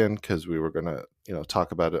the weekend because we were gonna,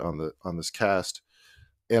 talk about it on this cast.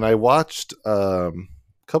 And I watched a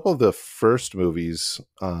couple of the first movies.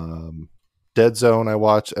 Dead Zone I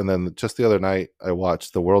watched, and then just the other night I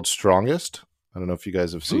watched The World's Strongest. I don't know if you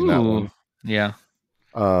guys have seen that one. Yeah.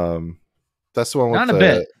 That's the one with not a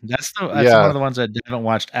bit. That's one of the ones I haven't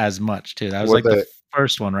watched as much too. That was like the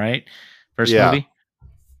first one, right? First movie.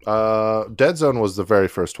 Dead Zone was the very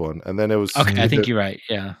first one, and then it was. Okay, I think you're right.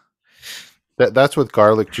 Yeah, that's with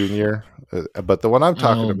Garlic Jr. But the one I'm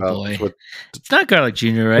talking about, it's not Garlic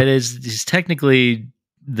Jr. Right? He's technically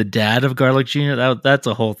the dad of Garlic Jr. That's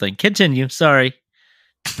a whole thing. Continue. Sorry.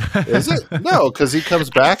 Is it? No, because he comes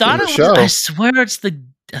back in the show. I swear it's the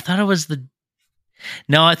I thought it was the.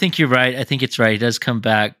 No, I think you're right. I think it's right. He does come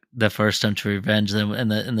back the first time to revenge them,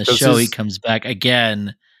 and in the 'Cause show he he's- comes back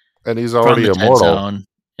again and he's from already the Dead immortal. Zone,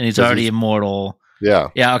 and he's 'Cause already he's- immortal. Yeah.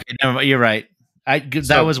 Yeah. Okay. Never mind, you're right. That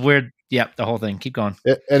So- was weird. Yep. The whole thing. Keep going.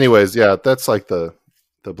 Anyways, yeah, that's like the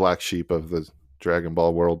black sheep of the Dragon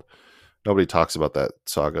Ball world. Nobody talks about that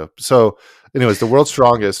saga. So, anyways, the world's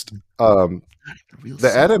strongest.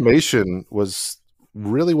 The animation was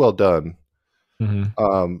really well done.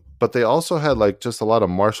 Mm-hmm. But they also had like just a lot of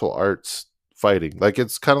martial arts fighting. Like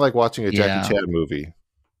it's kind of like watching a Jackie Chan movie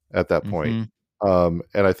at that point. Mhm.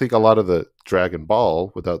 And I think a lot of the Dragon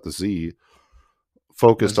Ball without the Z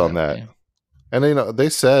focused on that. way. And they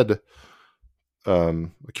said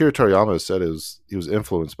Akira Toriyama said he was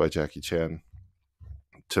influenced by Jackie Chan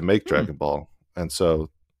to make Dragon Ball. And so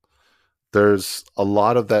there's a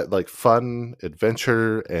lot of that like fun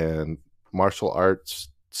adventure and martial arts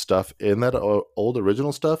stuff in that old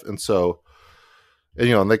original stuff. And so,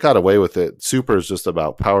 and they got away with it. Super is just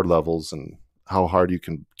about power levels and how hard you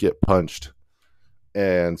can get punched.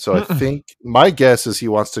 And so I think my guess is he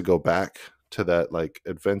wants to go back to that like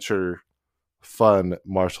adventure, fun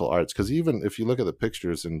martial arts. Because even if you look at the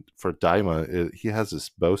pictures and for Daima, he has this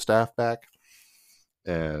bow staff back,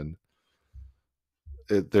 and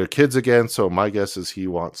they're kids again. So my guess is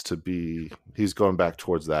he's going back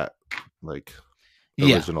towards that like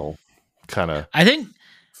original kind of I think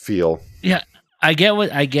feel. Yeah, I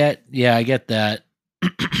get that.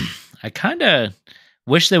 I kind of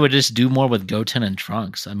wish they would just do more with Goten and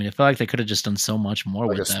Trunks. I mean, I feel like they could have just done so much more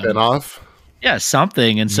Like with a them. spin-off. Yeah,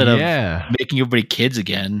 something instead of Yeah. making everybody kids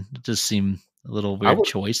again. It just seemed a little weird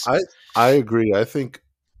choice. I agree. I think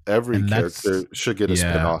every And that's- character should get a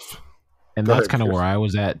yeah. spin-off. And Go that's ahead, kind of Chris. where I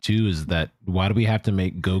was at too, is that why do we have to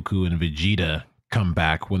make Goku and Vegeta come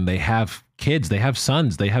back when they have kids? They have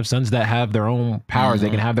sons. They have sons that have their own powers. They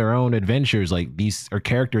can have their own adventures. Like, these are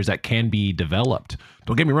characters that can be developed.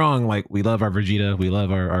 Don't get me wrong. Like, we love our Vegeta, we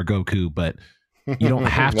love our Goku, but you don't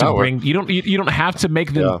have to No, bring, you don't have to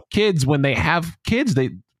make them kids when they have kids.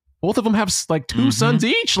 Both of them have like two sons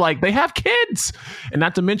each. Like, they have kids, and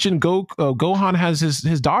not to mention Gohan has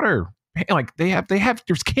his daughter. Like,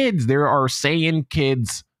 there's kids. There are Saiyan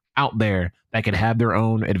kids out there that can have their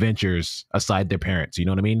own adventures aside their parents. You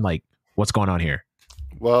know what I mean? Like, what's going on here?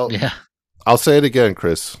 Well, Yeah, I'll say it again,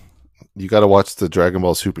 Chris. You got to watch the Dragon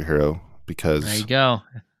Ball Superhero because there you go.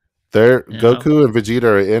 Goku and Vegeta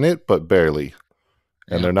are in it, but barely,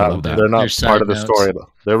 and Yeah, they're I not love that. they're They're not side part of the notes. story.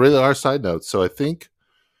 There really are side notes. So I think,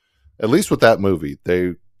 at least with that movie,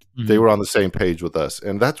 they were on the same page with us,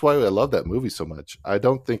 and that's why I love that movie so much. I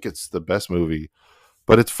don't think it's the best movie,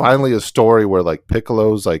 but it's finally a story where like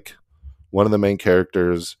Piccolo's like one of the main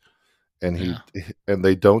characters, and and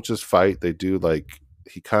they don't just fight. They do like,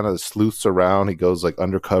 he kind of sleuths around. He goes like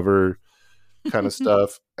undercover kind of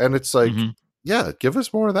stuff, and it's like, yeah, give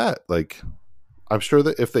us more of that. Like, I'm sure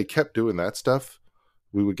that if they kept doing that stuff,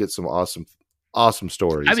 we would get some awesome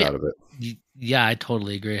stories out of it. Yeah, I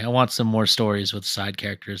totally agree. I want some more stories with side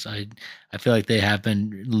characters. I feel like they have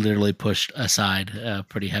been literally pushed aside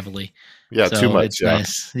pretty heavily. Yeah, So too much. It's Yeah,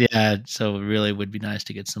 nice. Yeah, so it really would be nice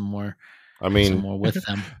to get some more. I mean, some more with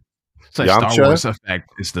them. It's like Yamcha? Star Wars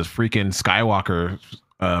effect. It's the freaking Skywalker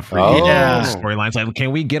storylines. Like,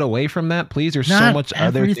 can we get away from that, please? There's so much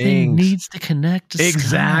other everything things. needs to connect to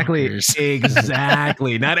Exactly. Skywalkers.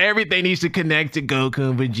 Exactly. Not everything needs to connect to Goku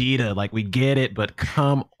and Vegeta. Like, we get it, but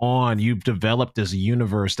come on. You've developed this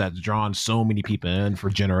universe that's drawn so many people in for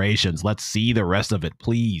generations. Let's see the rest of it,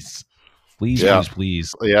 please. Please,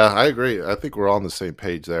 please. Yeah, I agree. I think we're all on the same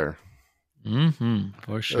page there.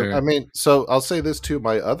 For sure. I mean, so I'll say this too.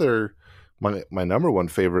 My number one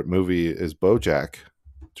favorite movie is BoJack,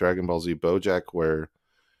 Dragon Ball Z BoJack, where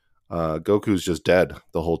Goku's just dead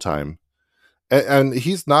the whole time, and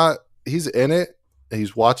he's in it.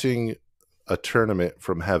 He's watching a tournament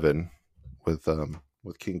from heaven with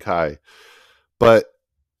King Kai, but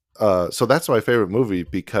so that's my favorite movie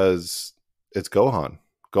because it's Gohan.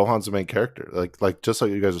 Gohan's the main character. Like just like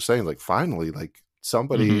you guys are saying, like finally, like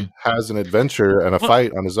somebody has an adventure and a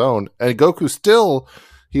fight on his own, and Goku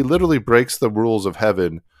he literally breaks the rules of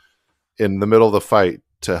heaven in the middle of the fight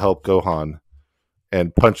to help Gohan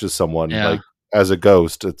and punches someone like as a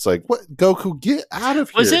ghost. It's like, what, Goku, get out of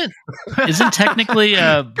here. Isn't technically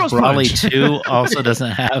Broly 2 also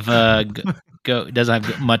doesn't have doesn't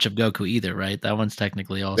have much of Goku either, right? That one's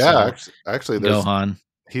technically also actually Gohan.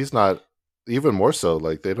 He's not, even more so,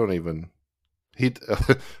 like they don't even he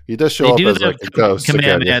does show up as like a ghost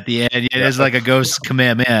Kamehameha at the end. Yeah, there's like a ghost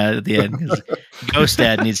Kamehameha at the end because Ghost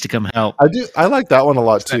Dad needs to come help. I like that one a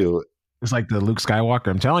lot too. It's like the Luke Skywalker.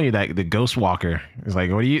 I'm telling you that the Ghost Walker is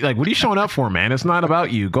like, what are you showing up for, man? It's not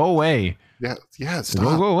about you. Go away. Yeah,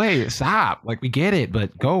 stop. Go away. Stop. Like we get it,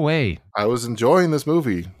 but go away. I was enjoying this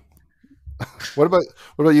movie. What about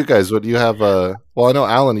you guys? What do you have? Well, I know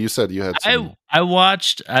Alan, you said you had some... I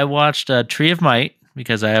watched Tree of Might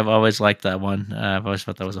because I have always liked that one. I've always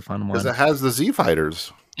thought that was a fun one. Because it has the Z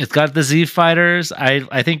Fighters. It's got the Z Fighters.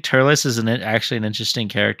 I think Turles is actually an interesting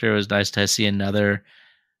character. It was nice to see another.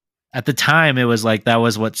 At the time, it was like that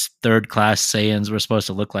was what third class Saiyans were supposed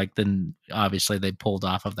to look like. Then obviously they pulled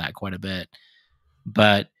off of that quite a bit.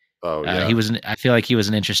 But he was. I feel like he was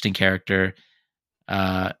an interesting character.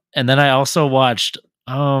 And then I also watched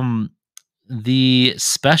the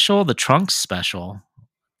special, the Trunks special,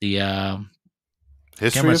 the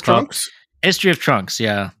History of Trunks. History of Trunks.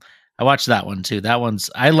 Yeah, I watched that one too.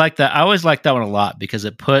 I like that. I always like that one a lot because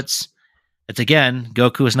it's again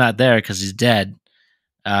Goku is not there because he's dead.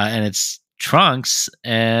 And it's Trunks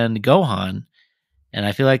and Gohan, and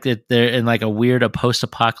I feel like that they're in like a weird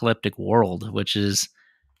post-apocalyptic world, which is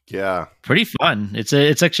pretty fun.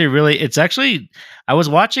 It's actually I was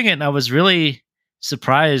watching it and I was really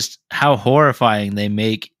surprised how horrifying they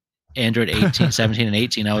make Android 18, 17, and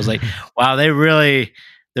 18. I was like, wow, they're really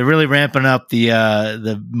ramping up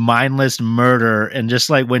the mindless murder, and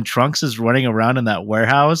just like when Trunks is running around in that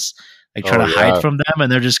warehouse. Like trying to hide from them,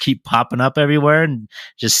 and they're just keep popping up everywhere and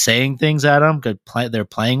just saying things at them. They're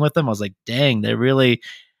playing with them. I was like, dang, they really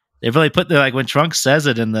put like when Trunks says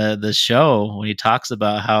it in the show when he talks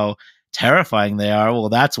about how terrifying they are. Well,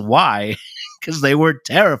 that's why, because they were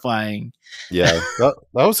terrifying. Yeah, that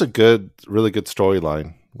was a really good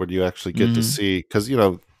storyline where you actually get to see, because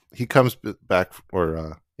he comes back,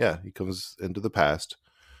 or he comes into the past,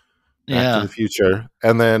 back to the future,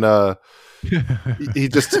 and then. He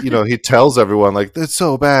just he tells everyone like it's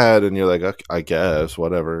so bad, and you're like, okay, I guess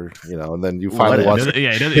whatever, and then you finally watch it.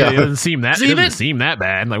 It doesn't seem that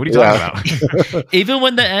bad. Like, what are you talking about? Even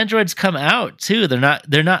when the androids come out too, they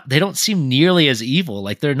don't seem nearly as evil.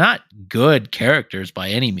 Like, they're not good characters by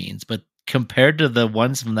any means, but compared to the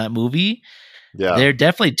ones from that movie, they're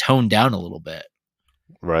definitely toned down a little bit.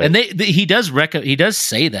 Right. And he does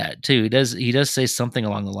say that too. He does say something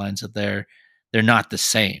along the lines that they're not the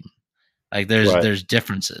same. Like there's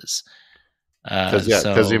differences.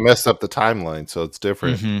 Because he messed up the timeline, so it's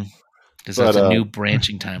different. Because that's a new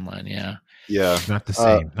branching timeline. Yeah, not the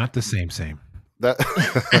same. Not the same. That's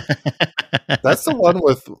the one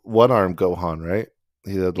with one arm Gohan, right?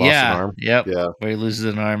 He had lost an arm. Yep. Yeah, where he loses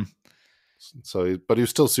an arm. So, but he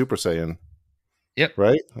was still Super Saiyan. Yep.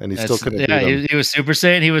 Right, and he still couldn't. Yeah, he was Super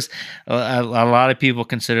Saiyan. He was a lot of people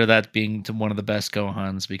consider that being one of the best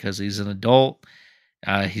Gohans because he's an adult.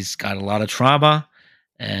 He's got a lot of trauma,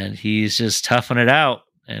 and he's just toughing it out.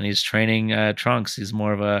 And he's training Trunks. He's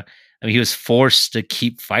more of he was forced to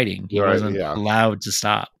keep fighting. He wasn't allowed to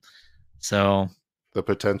stop. So the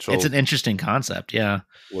potential. It's an interesting concept. Yeah,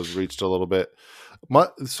 was reached a little bit.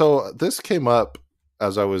 So this came up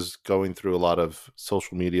as I was going through a lot of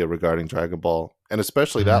social media regarding Dragon Ball, and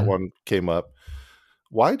especially that one came up.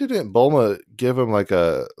 Why didn't Bulma give him like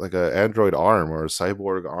a android arm or a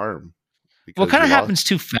cyborg arm? Well, it kind of happens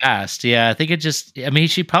too fast. Yeah, I think it just. I mean,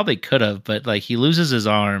 she probably could have, but like he loses his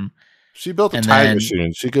arm. She built a time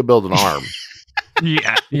machine. She could build an arm.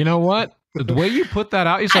 Yeah, you know what? The way you put that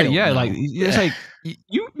out, it's like it's like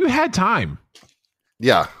you had time.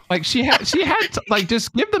 Yeah, like she had like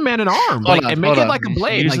just give the man an arm, and make it like a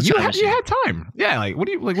blade. Like you had time. Yeah, like what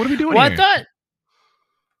are we doing here?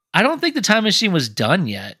 I don't think the time machine was done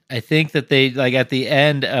yet. I think that they like at the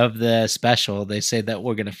end of the special, they say that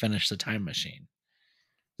we're going to finish the time machine.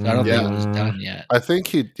 So I don't think it was done yet. I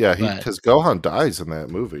think because Gohan dies in that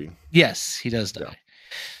movie. Yes, he does die.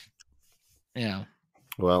 Yeah.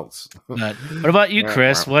 Well, but what about you,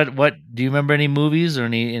 Chris? What do you remember any movies or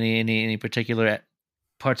any particular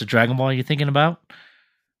parts of Dragon Ball you're thinking about?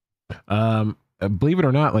 Believe it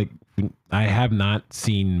or not, like I have not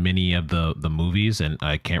seen many of the movies, and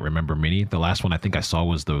I can't remember many. The last one I think I saw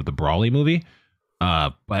was the Brawly movie.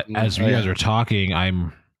 But as you guys are talking, I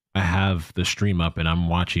have the stream up and I'm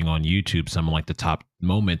watching on YouTube some of like the top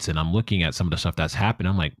moments, and I'm looking at some of the stuff that's happened.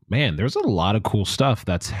 I'm like, man, there's a lot of cool stuff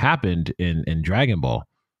that's happened in Dragon Ball,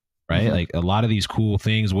 right? Mm-hmm. Like a lot of these cool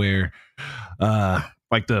things where,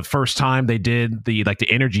 like the first time they did the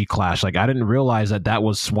energy clash, like I didn't realize that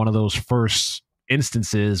was one of those first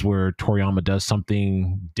instances where Toriyama does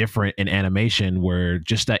something different in animation, where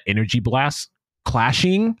just that energy blast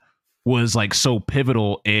clashing was like so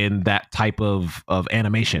pivotal in that type of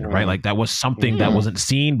animation, right? Like that was something that wasn't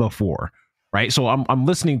seen before, right? So I'm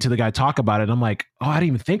listening to the guy talk about it, and I'm like, oh, I didn't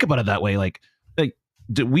even think about it that way. Like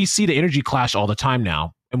we see the energy clash all the time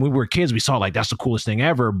now. And when we were kids, we saw like that's the coolest thing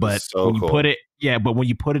ever. But So when you cool. put it, but when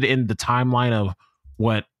you put it in the timeline of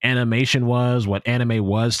what animation was, what anime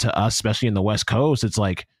was to us, especially in the West Coast, it's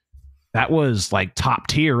like that was like top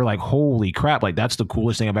tier. Like, holy crap! Like that's the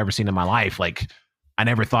coolest thing I've ever seen in my life. Like, I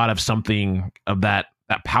never thought of something of that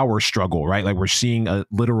power struggle, right? Like we're seeing a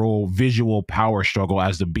literal visual power struggle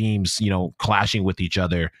as the beams, clashing with each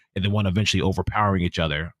other, and then one eventually overpowering each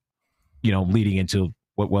other, leading into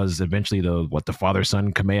what was eventually the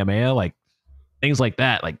father-son Kamehameha, like things like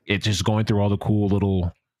that. Like it's just going through all the cool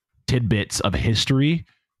little tidbits of history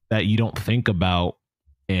that you don't think about.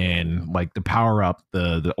 And like the power up,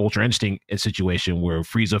 the Ultra Instinct situation where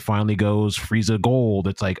Frieza finally goes Frieza Gold.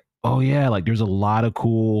 It's like, oh yeah, like there's a lot of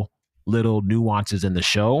cool little nuances in the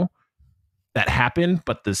show that happen,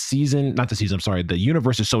 but the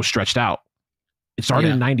universe is so stretched out. It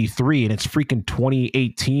started in 93 and it's freaking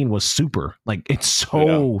 2018 was super. Like it's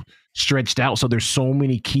so stretched out. So there's so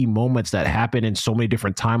many key moments that happen in so many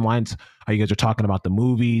different timelines. How you guys are talking about the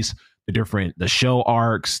movies, the show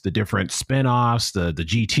arcs, the different spin-offs, the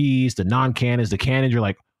GTs, the non-canons, the canons. You're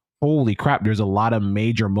like, holy crap, there's a lot of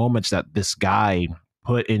major moments that this guy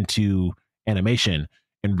put into animation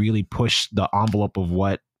and really push the envelope of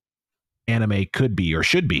what anime could be or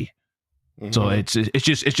should be. Mm-hmm. So it's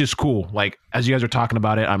just cool. Like as you guys are talking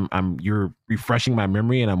about it, you're refreshing my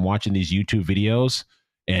memory, and I'm watching these YouTube videos,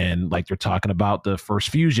 and like you're talking about the first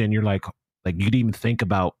fusion. You're like you didn't even think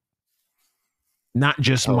about not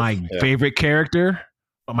just my favorite character,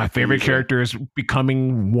 but my favorite character is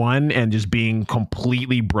becoming one and just being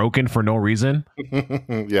completely broken for no reason.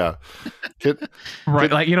 Right.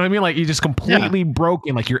 Like, you know what I mean? Like you're just completely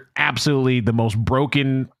broken. Like you're absolutely the most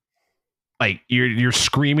broken. Like you're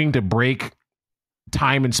screaming to break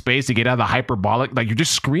time and space to get out of the hyperbolic. Like you're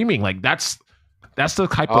just screaming. Like that's the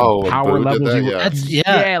type of power levels you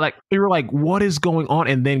were. Like they were like, what is going on?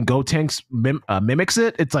 And then Gotenks mimics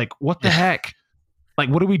it. It's like, what the heck? Like,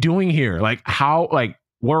 what are we doing here? Like how? Like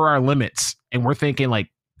where are our limits? And we're thinking like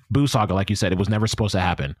Buu Saga, like you said, it was never supposed to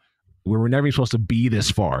happen. We were never supposed to be this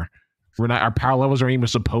far. We're not. Our power levels aren't even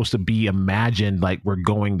supposed to be imagined. Like we're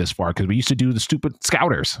going this far because we used to do the stupid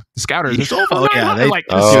scouters. The scouters. It's over. They like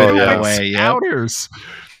do it that way. Scouters.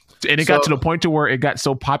 And it got to the point to where it got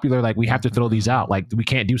so popular. Like we have to throw these out. Like we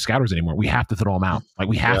can't do scouters anymore. We have to throw them out. Like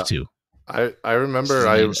we have to. I remember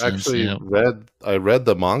I read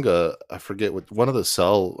the manga. I forget what one of the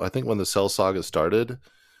Cell. I think when the Cell Saga started,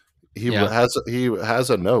 he has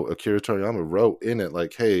a note. Akira Toriyama wrote in it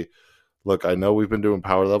like, "Hey, look, I know we've been doing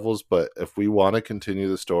power levels, but if we want to continue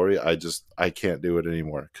the story, I can't do it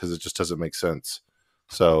anymore because it just doesn't make sense."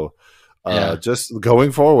 So, just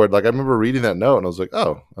going forward, like I remember reading that note and I was like,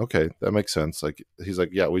 "Oh, okay, that makes sense." Like he's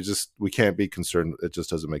like, "Yeah, we can't be concerned. It just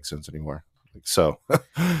doesn't make sense anymore." Like, so,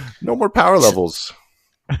 no more power levels.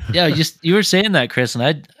 Yeah, you were saying that, Chris,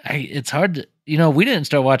 and it's hard to, we didn't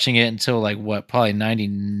start watching it until like probably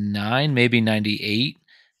 99, maybe 98.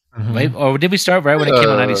 Mm-hmm. Right? Or did we start right when it came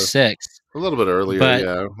out 96? A little bit earlier, but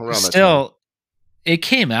around still, that time. It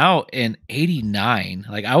came out in 89.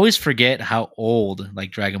 Like I always forget how old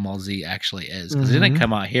like Dragon Ball Z actually is because it didn't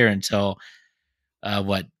come out here until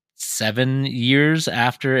 7 years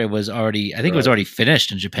after it was already. I think it was already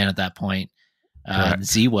finished in Japan at that point.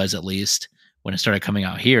 Z was at least when it started coming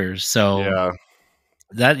out here. So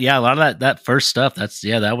a lot of that first stuff. Must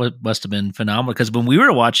have been phenomenal because when we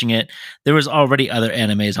were watching it, there was already other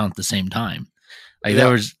animes on at the same time. Like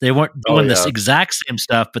they weren't doing this exact same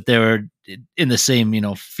stuff, but they were in the same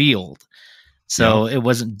field. So it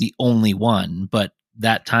wasn't the only one, but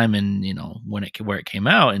that time in where it came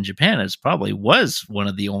out in Japan, it probably was one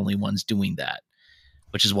of the only ones doing that,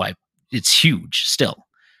 which is why it's huge still.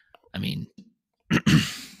 I mean.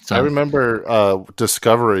 I remember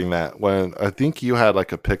discovering that when I think you had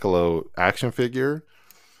like a Piccolo action figure,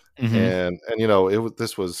 and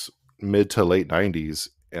this was mid to late 90s,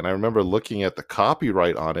 and I remember looking at the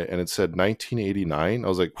copyright on it, and it said 1989. I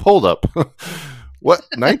was like, hold up, what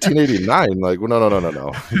 1989? Like,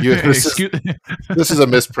 no. This is a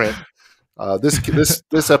misprint.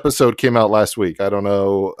 This episode came out last week. I don't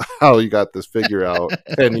know how you got this figure out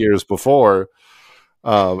 10 years before.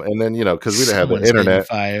 And then because we didn't have the internet.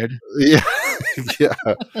 Fired.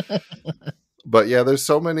 But there's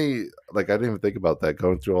so many. Like I didn't even think about that.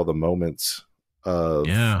 Going through all the moments of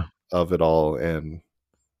it all, and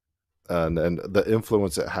the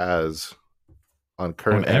influence it has on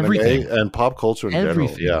current anime and pop culture in general.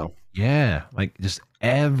 Like just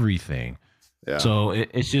everything. Yeah. So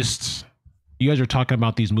it's just you guys are talking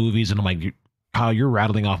about these movies, and I'm like, Kyle, you're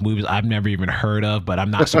rattling off movies I've never even heard of, but I'm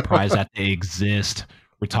not surprised that they exist.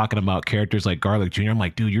 we're talking about characters like Garlic Jr. I'm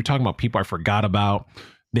like, dude, you're talking about people I forgot about.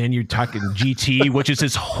 Then you're talking GT, which is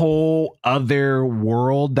this whole other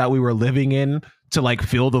world that we were living in to like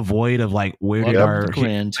fill the void of like where did our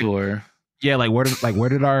Grand Tour? Yeah, like where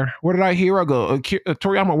did our hero go?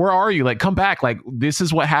 Toriyama, where are you? Like, come back! Like, this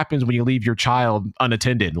is what happens when you leave your child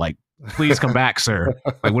unattended. Like, please come back, sir.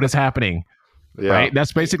 Like, what is happening? Yeah. Right?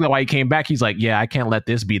 That's basically why he came back. He's like, yeah, I can't let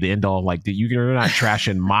this be the end all. Like, you're not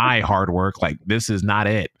trashing my hard work. Like, this is not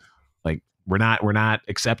it. Like, we're not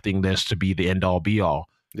accepting this to be the end all be all.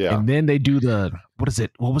 Yeah. And then they do what is it?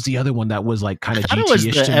 What was the other one that was like kind of GT-ish?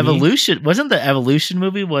 It was the Evolution. Me? Wasn't the Evolution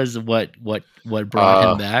movie was what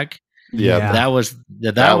brought him back? Yeah, that was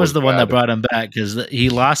the one that brought him back because he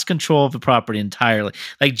lost control of the property entirely.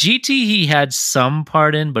 Like GT, he had some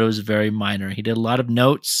part in, but it was very minor. He did a lot of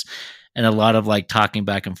notes and a lot of like talking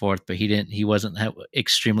back and forth, but he wasn't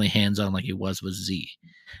extremely hands on like he was with Z.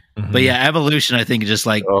 Mm-hmm. But yeah, Evolution, I think just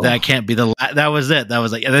like that can't be that was it. That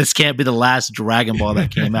was like, this can't be the last Dragon Ball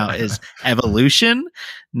that came out is Evolution.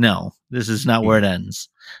 No, this is not where it ends.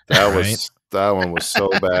 That one was so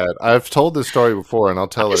bad. I've told this story before, and I'll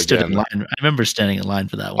tell it again. I remember standing in line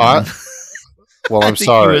for that one. Well, I'm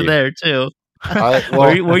sorry. You were there too.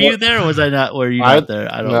 Were you there, or was I not? Were you not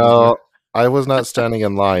there? I don't know. I was not standing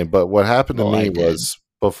in line. But what happened to me was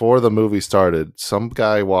before the movie started, some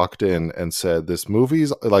guy walked in and said, "This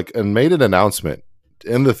movie's like," and made an announcement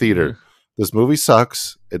in the theater. This movie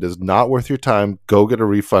sucks. It is not worth your time. Go get a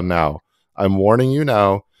refund now. I'm warning you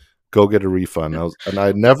now. Go get a refund.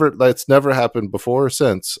 That's never happened before or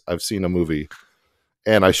since I've seen a movie.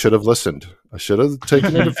 And I should have listened. I should have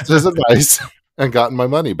taken his advice and gotten my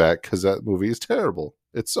money back because that movie is terrible.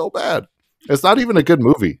 It's so bad. It's not even a good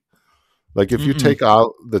movie. Like if you take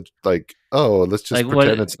out let's just like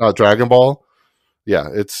pretend it's not Dragon Ball. Yeah,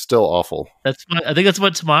 it's still awful. I think that's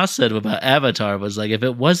what Tomas said about Avatar was like if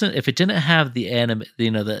it didn't have the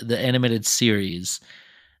the animated series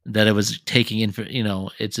that it was taking in for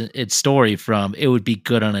its story from, it would be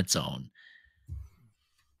good on its own.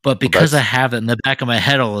 But because I have it in the back of my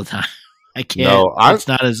head all the time, I can't. No, it's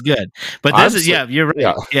not as good. But this is you're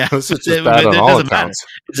right. Yeah, this is just bad on all accounts.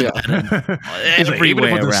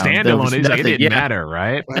 Everywhere around. Standalone, it didn't matter,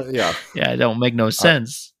 right? Yeah, it don't make no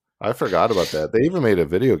sense. I forgot about that. They even made a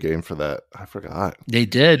video game for that. I forgot. They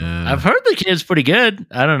did. I've heard the game's pretty good.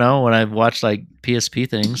 I don't know when I've watched like PSP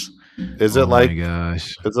things. Is it like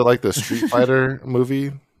the Street Fighter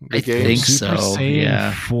movie? I think Super so.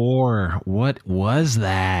 Saiyan 4. What was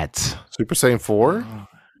that? Super Saiyan 4?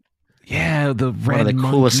 Yeah, the red one of the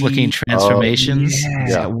coolest looking transformations.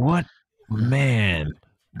 Yeah. What man?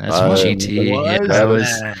 That's GT.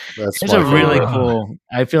 It's a really cool.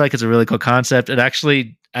 I feel like it's a really cool concept. It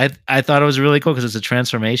actually, I thought it was really cool because it's a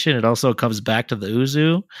transformation. It also comes back to the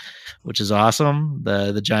Uzu, which is awesome.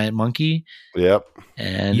 The giant monkey. Yep.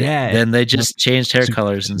 And then they just changed hair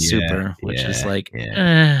colors in Super, which is like,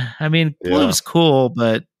 I mean, blue's cool,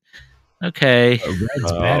 but okay.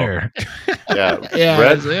 Red's better. Yeah.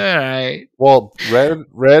 Red, all right. Well,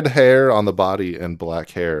 red hair on the body and black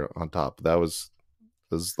hair on top. It was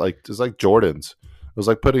like Jordans. It was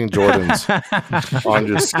like putting Jordans on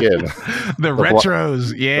your skin. The retros.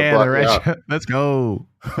 The retro. Yeah. Let's go.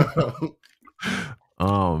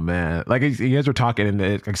 Oh man, like you guys were talking, and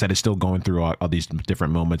like I said, it's still going through all these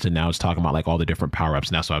different moments, and now it's talking about like all the different power ups,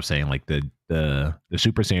 and that's what I'm saying, like the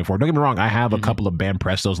Super Saiyan 4. Don't get me wrong, I have a couple of Bam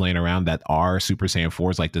Prestos laying around that are Super Saiyan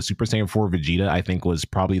 4s. Like the Super Saiyan 4 Vegeta, I think was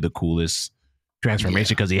probably the coolest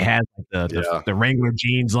transformation because he had the Wrangler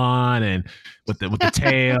jeans on and with the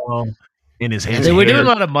tail in his head. They were doing a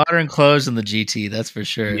lot of modern clothes in the GT, that's for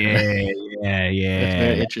sure. Yeah. That's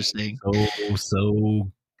very interesting.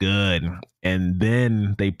 So good. And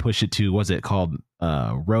then they push it to, what's it called,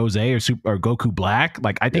 Rose or Goku Black?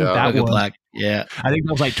 Like I think that was Black. Yeah, I think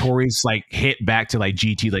that was like Tori's like hit back to like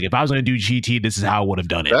GT. Like if I was gonna do GT, this is how I would have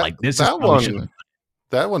done it.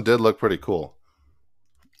 That one did look pretty cool.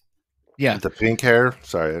 Yeah, with the pink hair.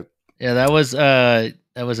 Sorry. Yeah, that was it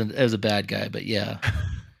was a bad guy, but yeah.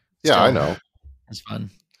 Yeah, I know. It's fun.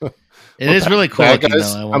 It is really cool. Looking,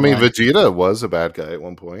 though, I mean, Vegeta was a bad guy at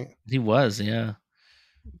one point. He was, yeah.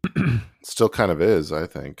 Still kind of is, I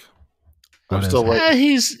think. I'm still like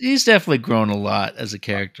he's definitely grown a lot as a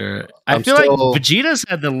character. I feel like Vegeta's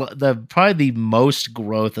had the probably the most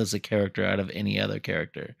growth as a character out of any other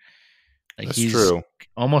character. Like that's he's true.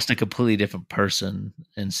 Almost a completely different person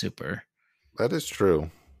in Super. That is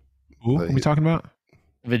true. Who are we talking about?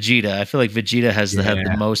 Vegeta. I feel like Vegeta has had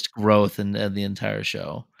the most growth in the entire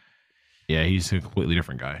show. Yeah, he's a completely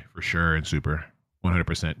different guy for sure in Super.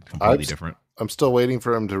 100% completely different. I'm still waiting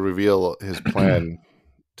for him to reveal his plan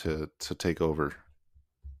to take over.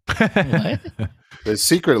 What? He's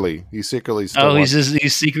secretly still Oh, wants.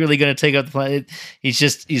 he's secretly going to take out the planet.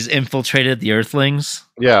 He's infiltrated the Earthlings.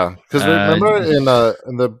 Yeah, because remember in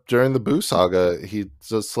the during the Boo saga, he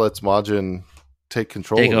just lets Majin take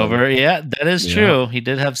control Take of him. over. Yeah, that is Yeah. true. He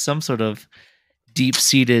did have some sort of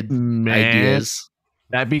deep-seated Man, ideas.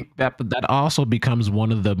 that also becomes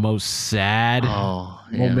one of the most sad Oh,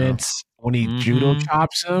 moments when he judo Mhm.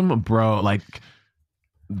 chops him, bro. Like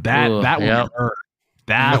that Ooh, one yep. hurt.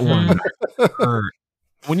 That Mhm. one hurt.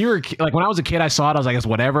 When you were like when I was a kid, I saw it. I was like, it's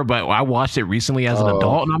whatever. But I watched it recently as an Oh.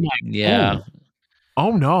 adult, and I'm like, Yeah. ooh,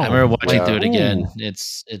 oh no. I remember watching Yeah. through it again. Ooh.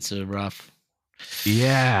 It's a rough.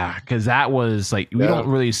 Yeah, because that was like we Yeah. don't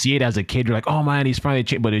really see it as a kid. You're like, oh man, he's finally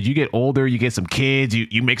changed. But as you get older, you get some kids,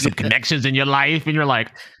 you make some connections in your life, and you're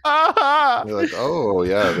like, ah. You're like, oh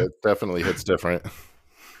yeah, that definitely hits different.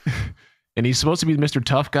 And he's supposed to be Mr.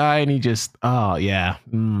 Tough Guy, and he just, oh yeah,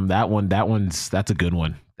 that's a good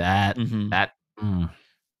one. Mhm.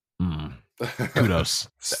 Kudos.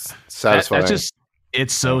 Satisfying. That's just,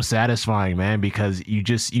 it's so satisfying, man, because you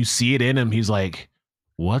see it in him. He's like,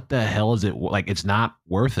 what the hell is it? Like, it's not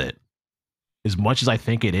worth it. As much as I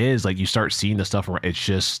think it is, like you start seeing the stuff, it's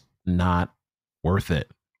just not worth it.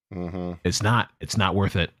 Mhm. It's not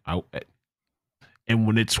worth it. And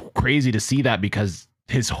when it's crazy to see that, because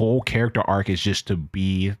his whole character arc is just to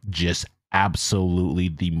be just absolutely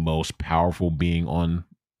the most powerful being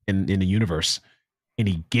in the universe. And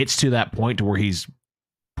he gets to that point to where he's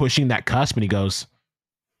pushing that cusp and he goes,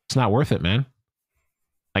 it's not worth it, man.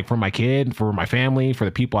 Like for my kid, for my family, for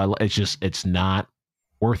the people I love, it's not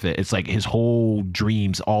worth it. It's like his whole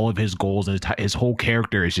dreams, all of his goals, and his whole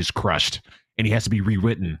character is just crushed. And he has to be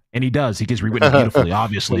rewritten. And he does. He gets rewritten beautifully,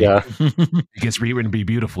 obviously. Yeah. He gets rewritten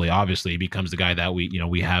beautifully. Obviously, he becomes the guy that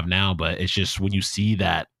we have now. But it's just when you see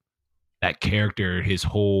that character, his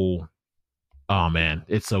whole, oh man,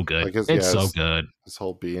 it's so good. Like It's so good. His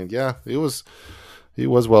whole being. Yeah, he was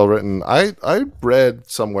well written. I read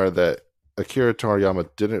somewhere that Akira Toriyama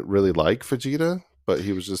didn't really like Vegeta, but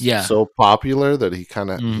he was just so popular that he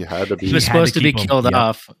kind of he had to be. He was supposed to be killed Yep.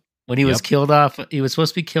 off. When he was killed off, he was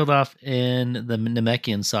supposed to be killed off in the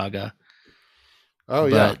Namekian saga. Oh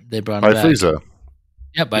yeah, but they brought him by back. Frieza.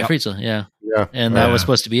 Yeah, by Frieza. Yeah, Yeah, and that was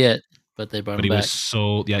supposed to be it, but they brought him back.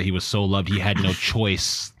 He was so loved. He had no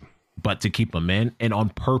choice but to keep him in, and on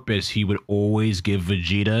purpose, he would always give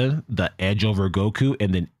Vegeta the edge over Goku,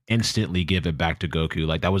 and then instantly give it back to Goku.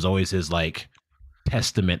 Like that was always his like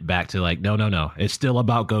testament back to like, no, it's still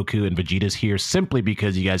about Goku, and Vegeta's here simply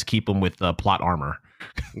because you guys keep him with plot armor.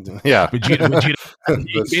 Yeah, Vegeta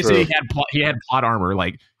basically he had plot armor.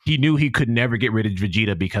 Like he knew he could never get rid of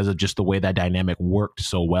Vegeta because of just the way that dynamic worked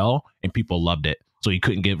so well, and people loved it, so he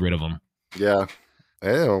couldn't get rid of him. Yeah,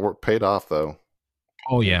 it paid off though.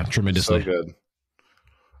 Oh yeah, tremendously. So good.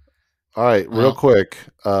 All right, real quick.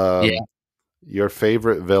 Your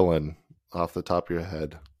favorite villain off the top of your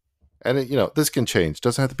head, and this can change.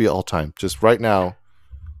 Doesn't have to be all time. Just right now,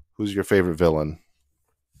 who's your favorite villain?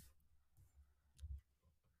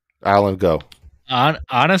 Alan, go.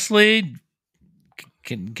 Honestly,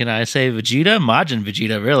 can I say Vegeta? Majin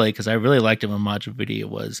Vegeta, really, because I really liked him when Majin Vegeta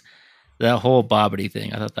was that whole Bobbity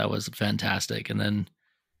thing. I thought that was fantastic, and then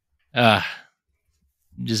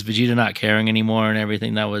just Vegeta not caring anymore and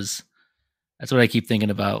everything. That's what I keep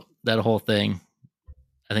thinking about, that whole thing.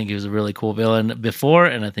 I think he was a really cool villain before,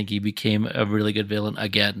 and I think he became a really good villain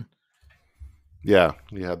again. Yeah,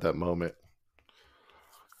 you had that moment.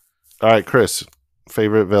 All right, Chris,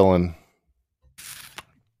 favorite villain?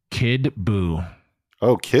 Kid Buu.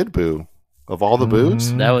 Oh, Kid Buu. Of all the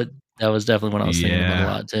Boos? That was definitely what I was thinking about a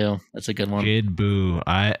lot too. That's a good one. Kid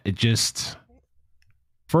Buu.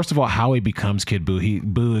 First of all, how he becomes Kid Buu.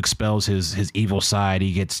 Buu expels his evil side.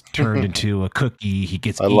 He gets turned into a cookie. He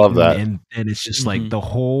gets eaten, love that. And it's just like the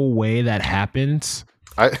whole way that happens.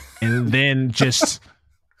 And then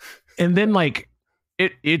like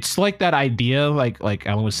it's like that idea, like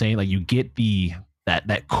Alan was saying, like you get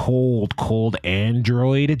that cold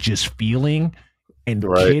android just feeling, and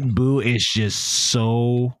Kid Buu is just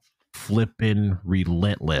so flippin'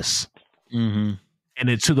 relentless. Mm-hmm. And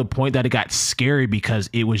it's to the point that it got scary because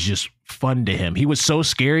it was just fun to him. He was so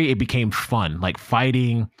scary, it became fun. Like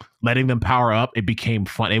fighting, letting them power up, it became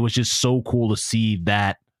fun. It was just so cool to see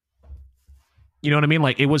that. You know what I mean?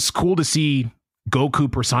 Like it was cool to see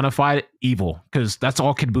Goku personified evil, because that's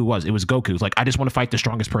all Kid Buu was. It was Goku. It's like, I just want to fight the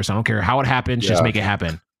strongest person. I don't care how it happens, just make it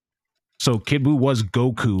happen. So Kid Buu was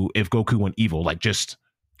Goku if Goku went evil. Like just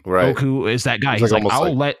Goku is that guy. He's like,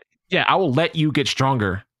 I will let you get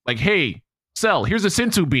stronger. Like, hey, Cell, here's a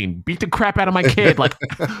sensu bean. Beat the crap out of my kid. Like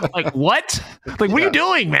what? Like, what are you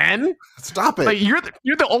doing, man? Stop it. Like, you're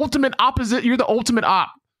the ultimate opposite. You're the ultimate op.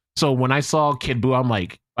 So when I saw Kid Buu, I'm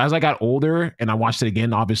like, as I got older and I watched it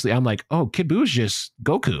again, obviously, I'm like, oh, Kid Buu is just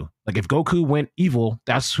Goku. Like, if Goku went evil,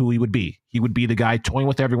 that's who he would be. He would be the guy toying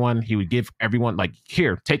with everyone. He would give everyone, like,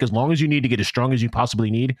 here, take as long as you need to get as strong as you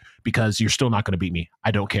possibly need, because you're still not going to beat me.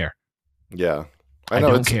 I don't care. Yeah. I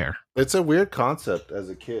don't care. It's a weird concept as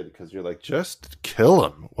a kid, because you're like, just kill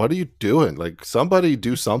him. What are you doing? Like, somebody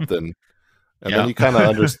do something. And then you kind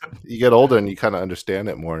of you get older and you kind of understand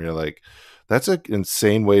it more. And you're like, that's an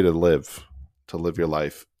insane way to live your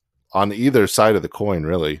life on either side of the coin,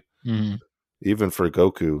 really. Mm-hmm. Even for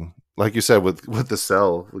Goku, like you said, with the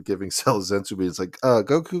Cell, with giving Cell Zensubi, it's like,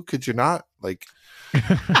 Goku, could you not, like,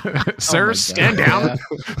 sir, stand down.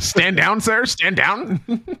 Stand down, sir. Stand down.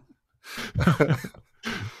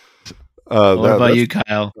 What about you,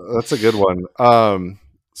 Kyle? That's a good one.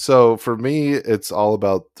 So for me, it's all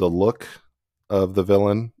about the look of the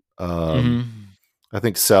villain. I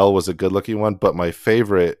think Cell was a good looking one, but my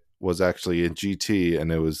favorite was actually in GT,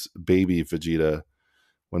 and it was Baby Vegeta.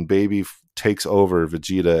 When Baby takes over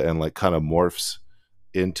Vegeta and like kind of morphs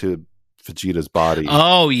into Vegeta's body.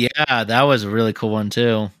 Oh yeah, that was a really cool one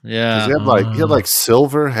too. Yeah, he had like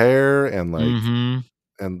silver hair and like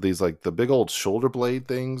and these like the big old shoulder blade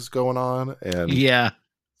things going on, and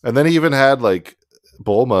and then he even had like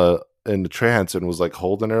Bulma in the trance and was like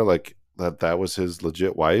holding her like that was his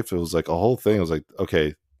legit wife. It was like a whole thing. It was like,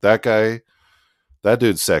 okay, that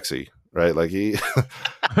dude's sexy, right? Like he's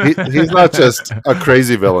not just a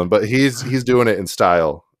crazy villain, but he's doing it in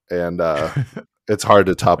style, and it's hard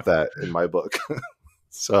to top that in my book.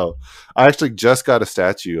 So I actually just got a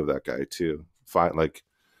statue of that guy too. Fine, like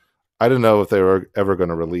I didn't know if they were ever going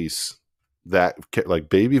to release that, like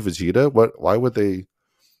Baby Vegeta. Why would they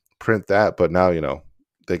print that? But now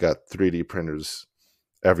they got 3D printers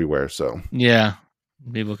everywhere. So yeah,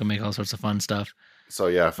 people can make all sorts of fun stuff. So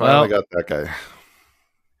yeah, I finally got that guy.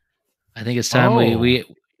 I think it's time we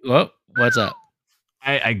what's up?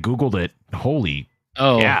 I Googled it. Holy.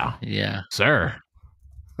 Oh, yeah. Sir.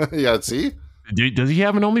 Yeah, see? Does he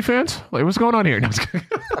have an OnlyFans? Like, what's going on here? No,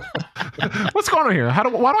 what's going on here?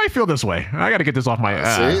 Why do I feel this way? I got to get this off my.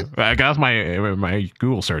 I got my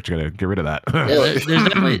Google search. Got to get rid of that.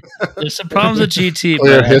 There's some problems with GT.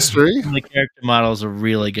 But history. The character models are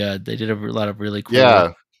really good. They did a lot of really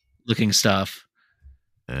cool looking stuff.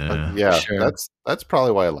 Sure. That's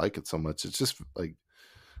probably why I like it so much. It's just like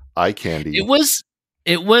eye candy.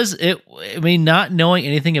 I mean, not knowing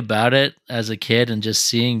anything about it as a kid and just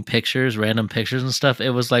seeing random pictures and stuff, it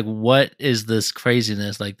was like, what is this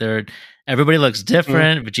craziness? Like everybody looks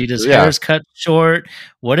different. Vegeta's hair is cut short.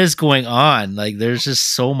 What is going on? Like, there's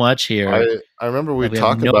just so much here. I remember we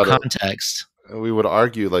talked about context. And we would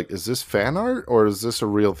argue, like, is this fan art or is this a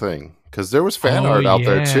real thing? Because there was fan art out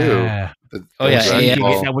there too. I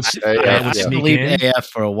believe AF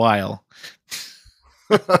for a while.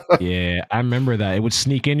 Yeah, I remember that. It would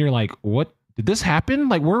sneak in. You're like, what? Did this happen?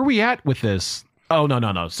 Like, where are we at with this? Oh,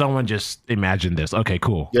 no. Someone just imagined this. Okay,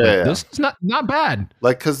 cool. Yeah. This is not bad.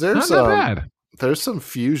 Like, because there's not bad. There's some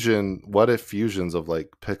what if fusions of like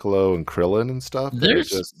Piccolo and Krillin and stuff. They're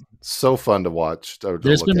just so fun to watch.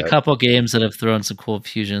 There's been a couple games that have thrown some cool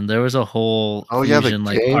fusion. There was a whole fusion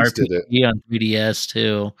like RPG on 3DS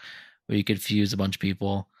too, where you could fuse a bunch of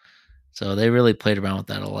people. So they really played around with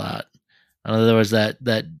that a lot. I know there was that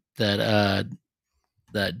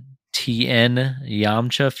TN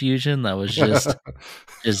Yamcha fusion that was just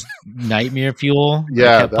nightmare fuel.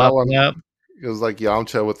 Yeah, that one. Up. It was like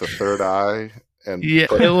Yamcha with the third eye, and it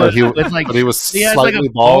was. But he was slightly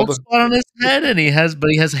bald. Bald spot on his head, and he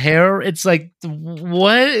has hair. It's like,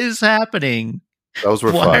 what is happening? Those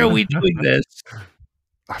were fun. Why are we doing this?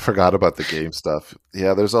 I forgot about the game stuff.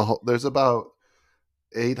 Yeah, there's about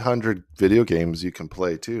 800 video games you can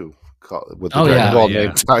play too. With the Dragon Ball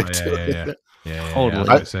name tied to it.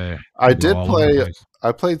 Yeah. I did play.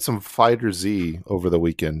 I played some Fighter Z over the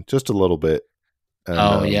weekend, just a little bit.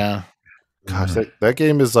 And, gosh, that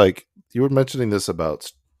game is like, you were mentioning this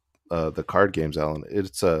about the card games, Alan.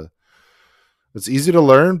 It's easy to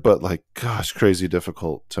learn, but like, gosh, crazy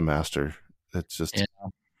difficult to master. It's just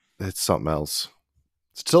it's something else.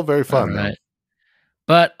 It's still very fun. Right.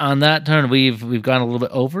 But on that turn, we've gone a little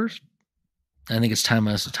bit over. I think it's time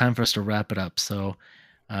for us to wrap it up. So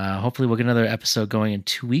hopefully we'll get another episode going in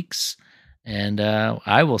 2 weeks. And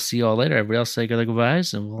I will see you all later. Everybody else say good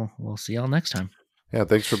goodbyes, and we'll see y'all next time. Yeah,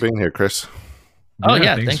 thanks for being here, Chris. Oh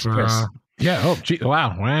yeah, thanks for Chris. Oh, gee,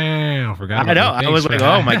 wow, forgot. I know. I was like,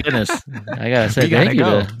 oh my goodness, I gotta say thank you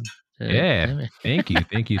to Yeah. Thank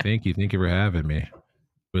you for having me.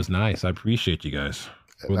 It was nice. I appreciate you guys.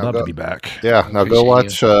 Would Now love go- to be back. Yeah, now go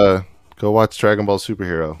Appreciate watch Dragon Ball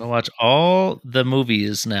Superhero. I'll watch all the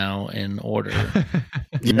movies now in order.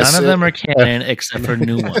 Yes, None of them are canon except for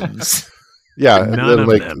new ones. Yeah, None it'll of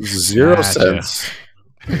make them. 0 Gotcha. sense.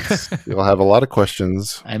 You'll have a lot of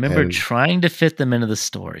questions. I remember and trying to fit them into the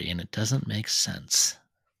story, and it doesn't make sense.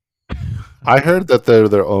 I heard that they're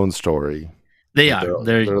their own story. They are.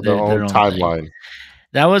 They're their their own own timeline. thing.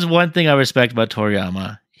 That was one thing I respect about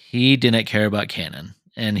Toriyama. He didn't care about canon,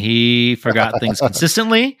 and he forgot things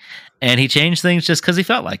consistently, and he changed things just because he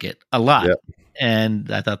felt like it a lot. Yep.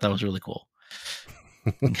 And I thought that was really cool.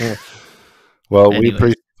 Well,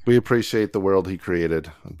 Anyways. we appreciate the world he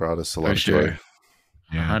created and brought us a lot For of sure. joy.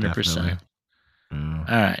 Yeah, 100%. definitely. Yeah.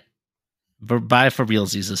 All right. Bye for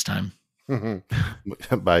realsies this time.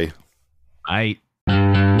 Bye.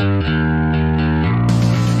 Bye.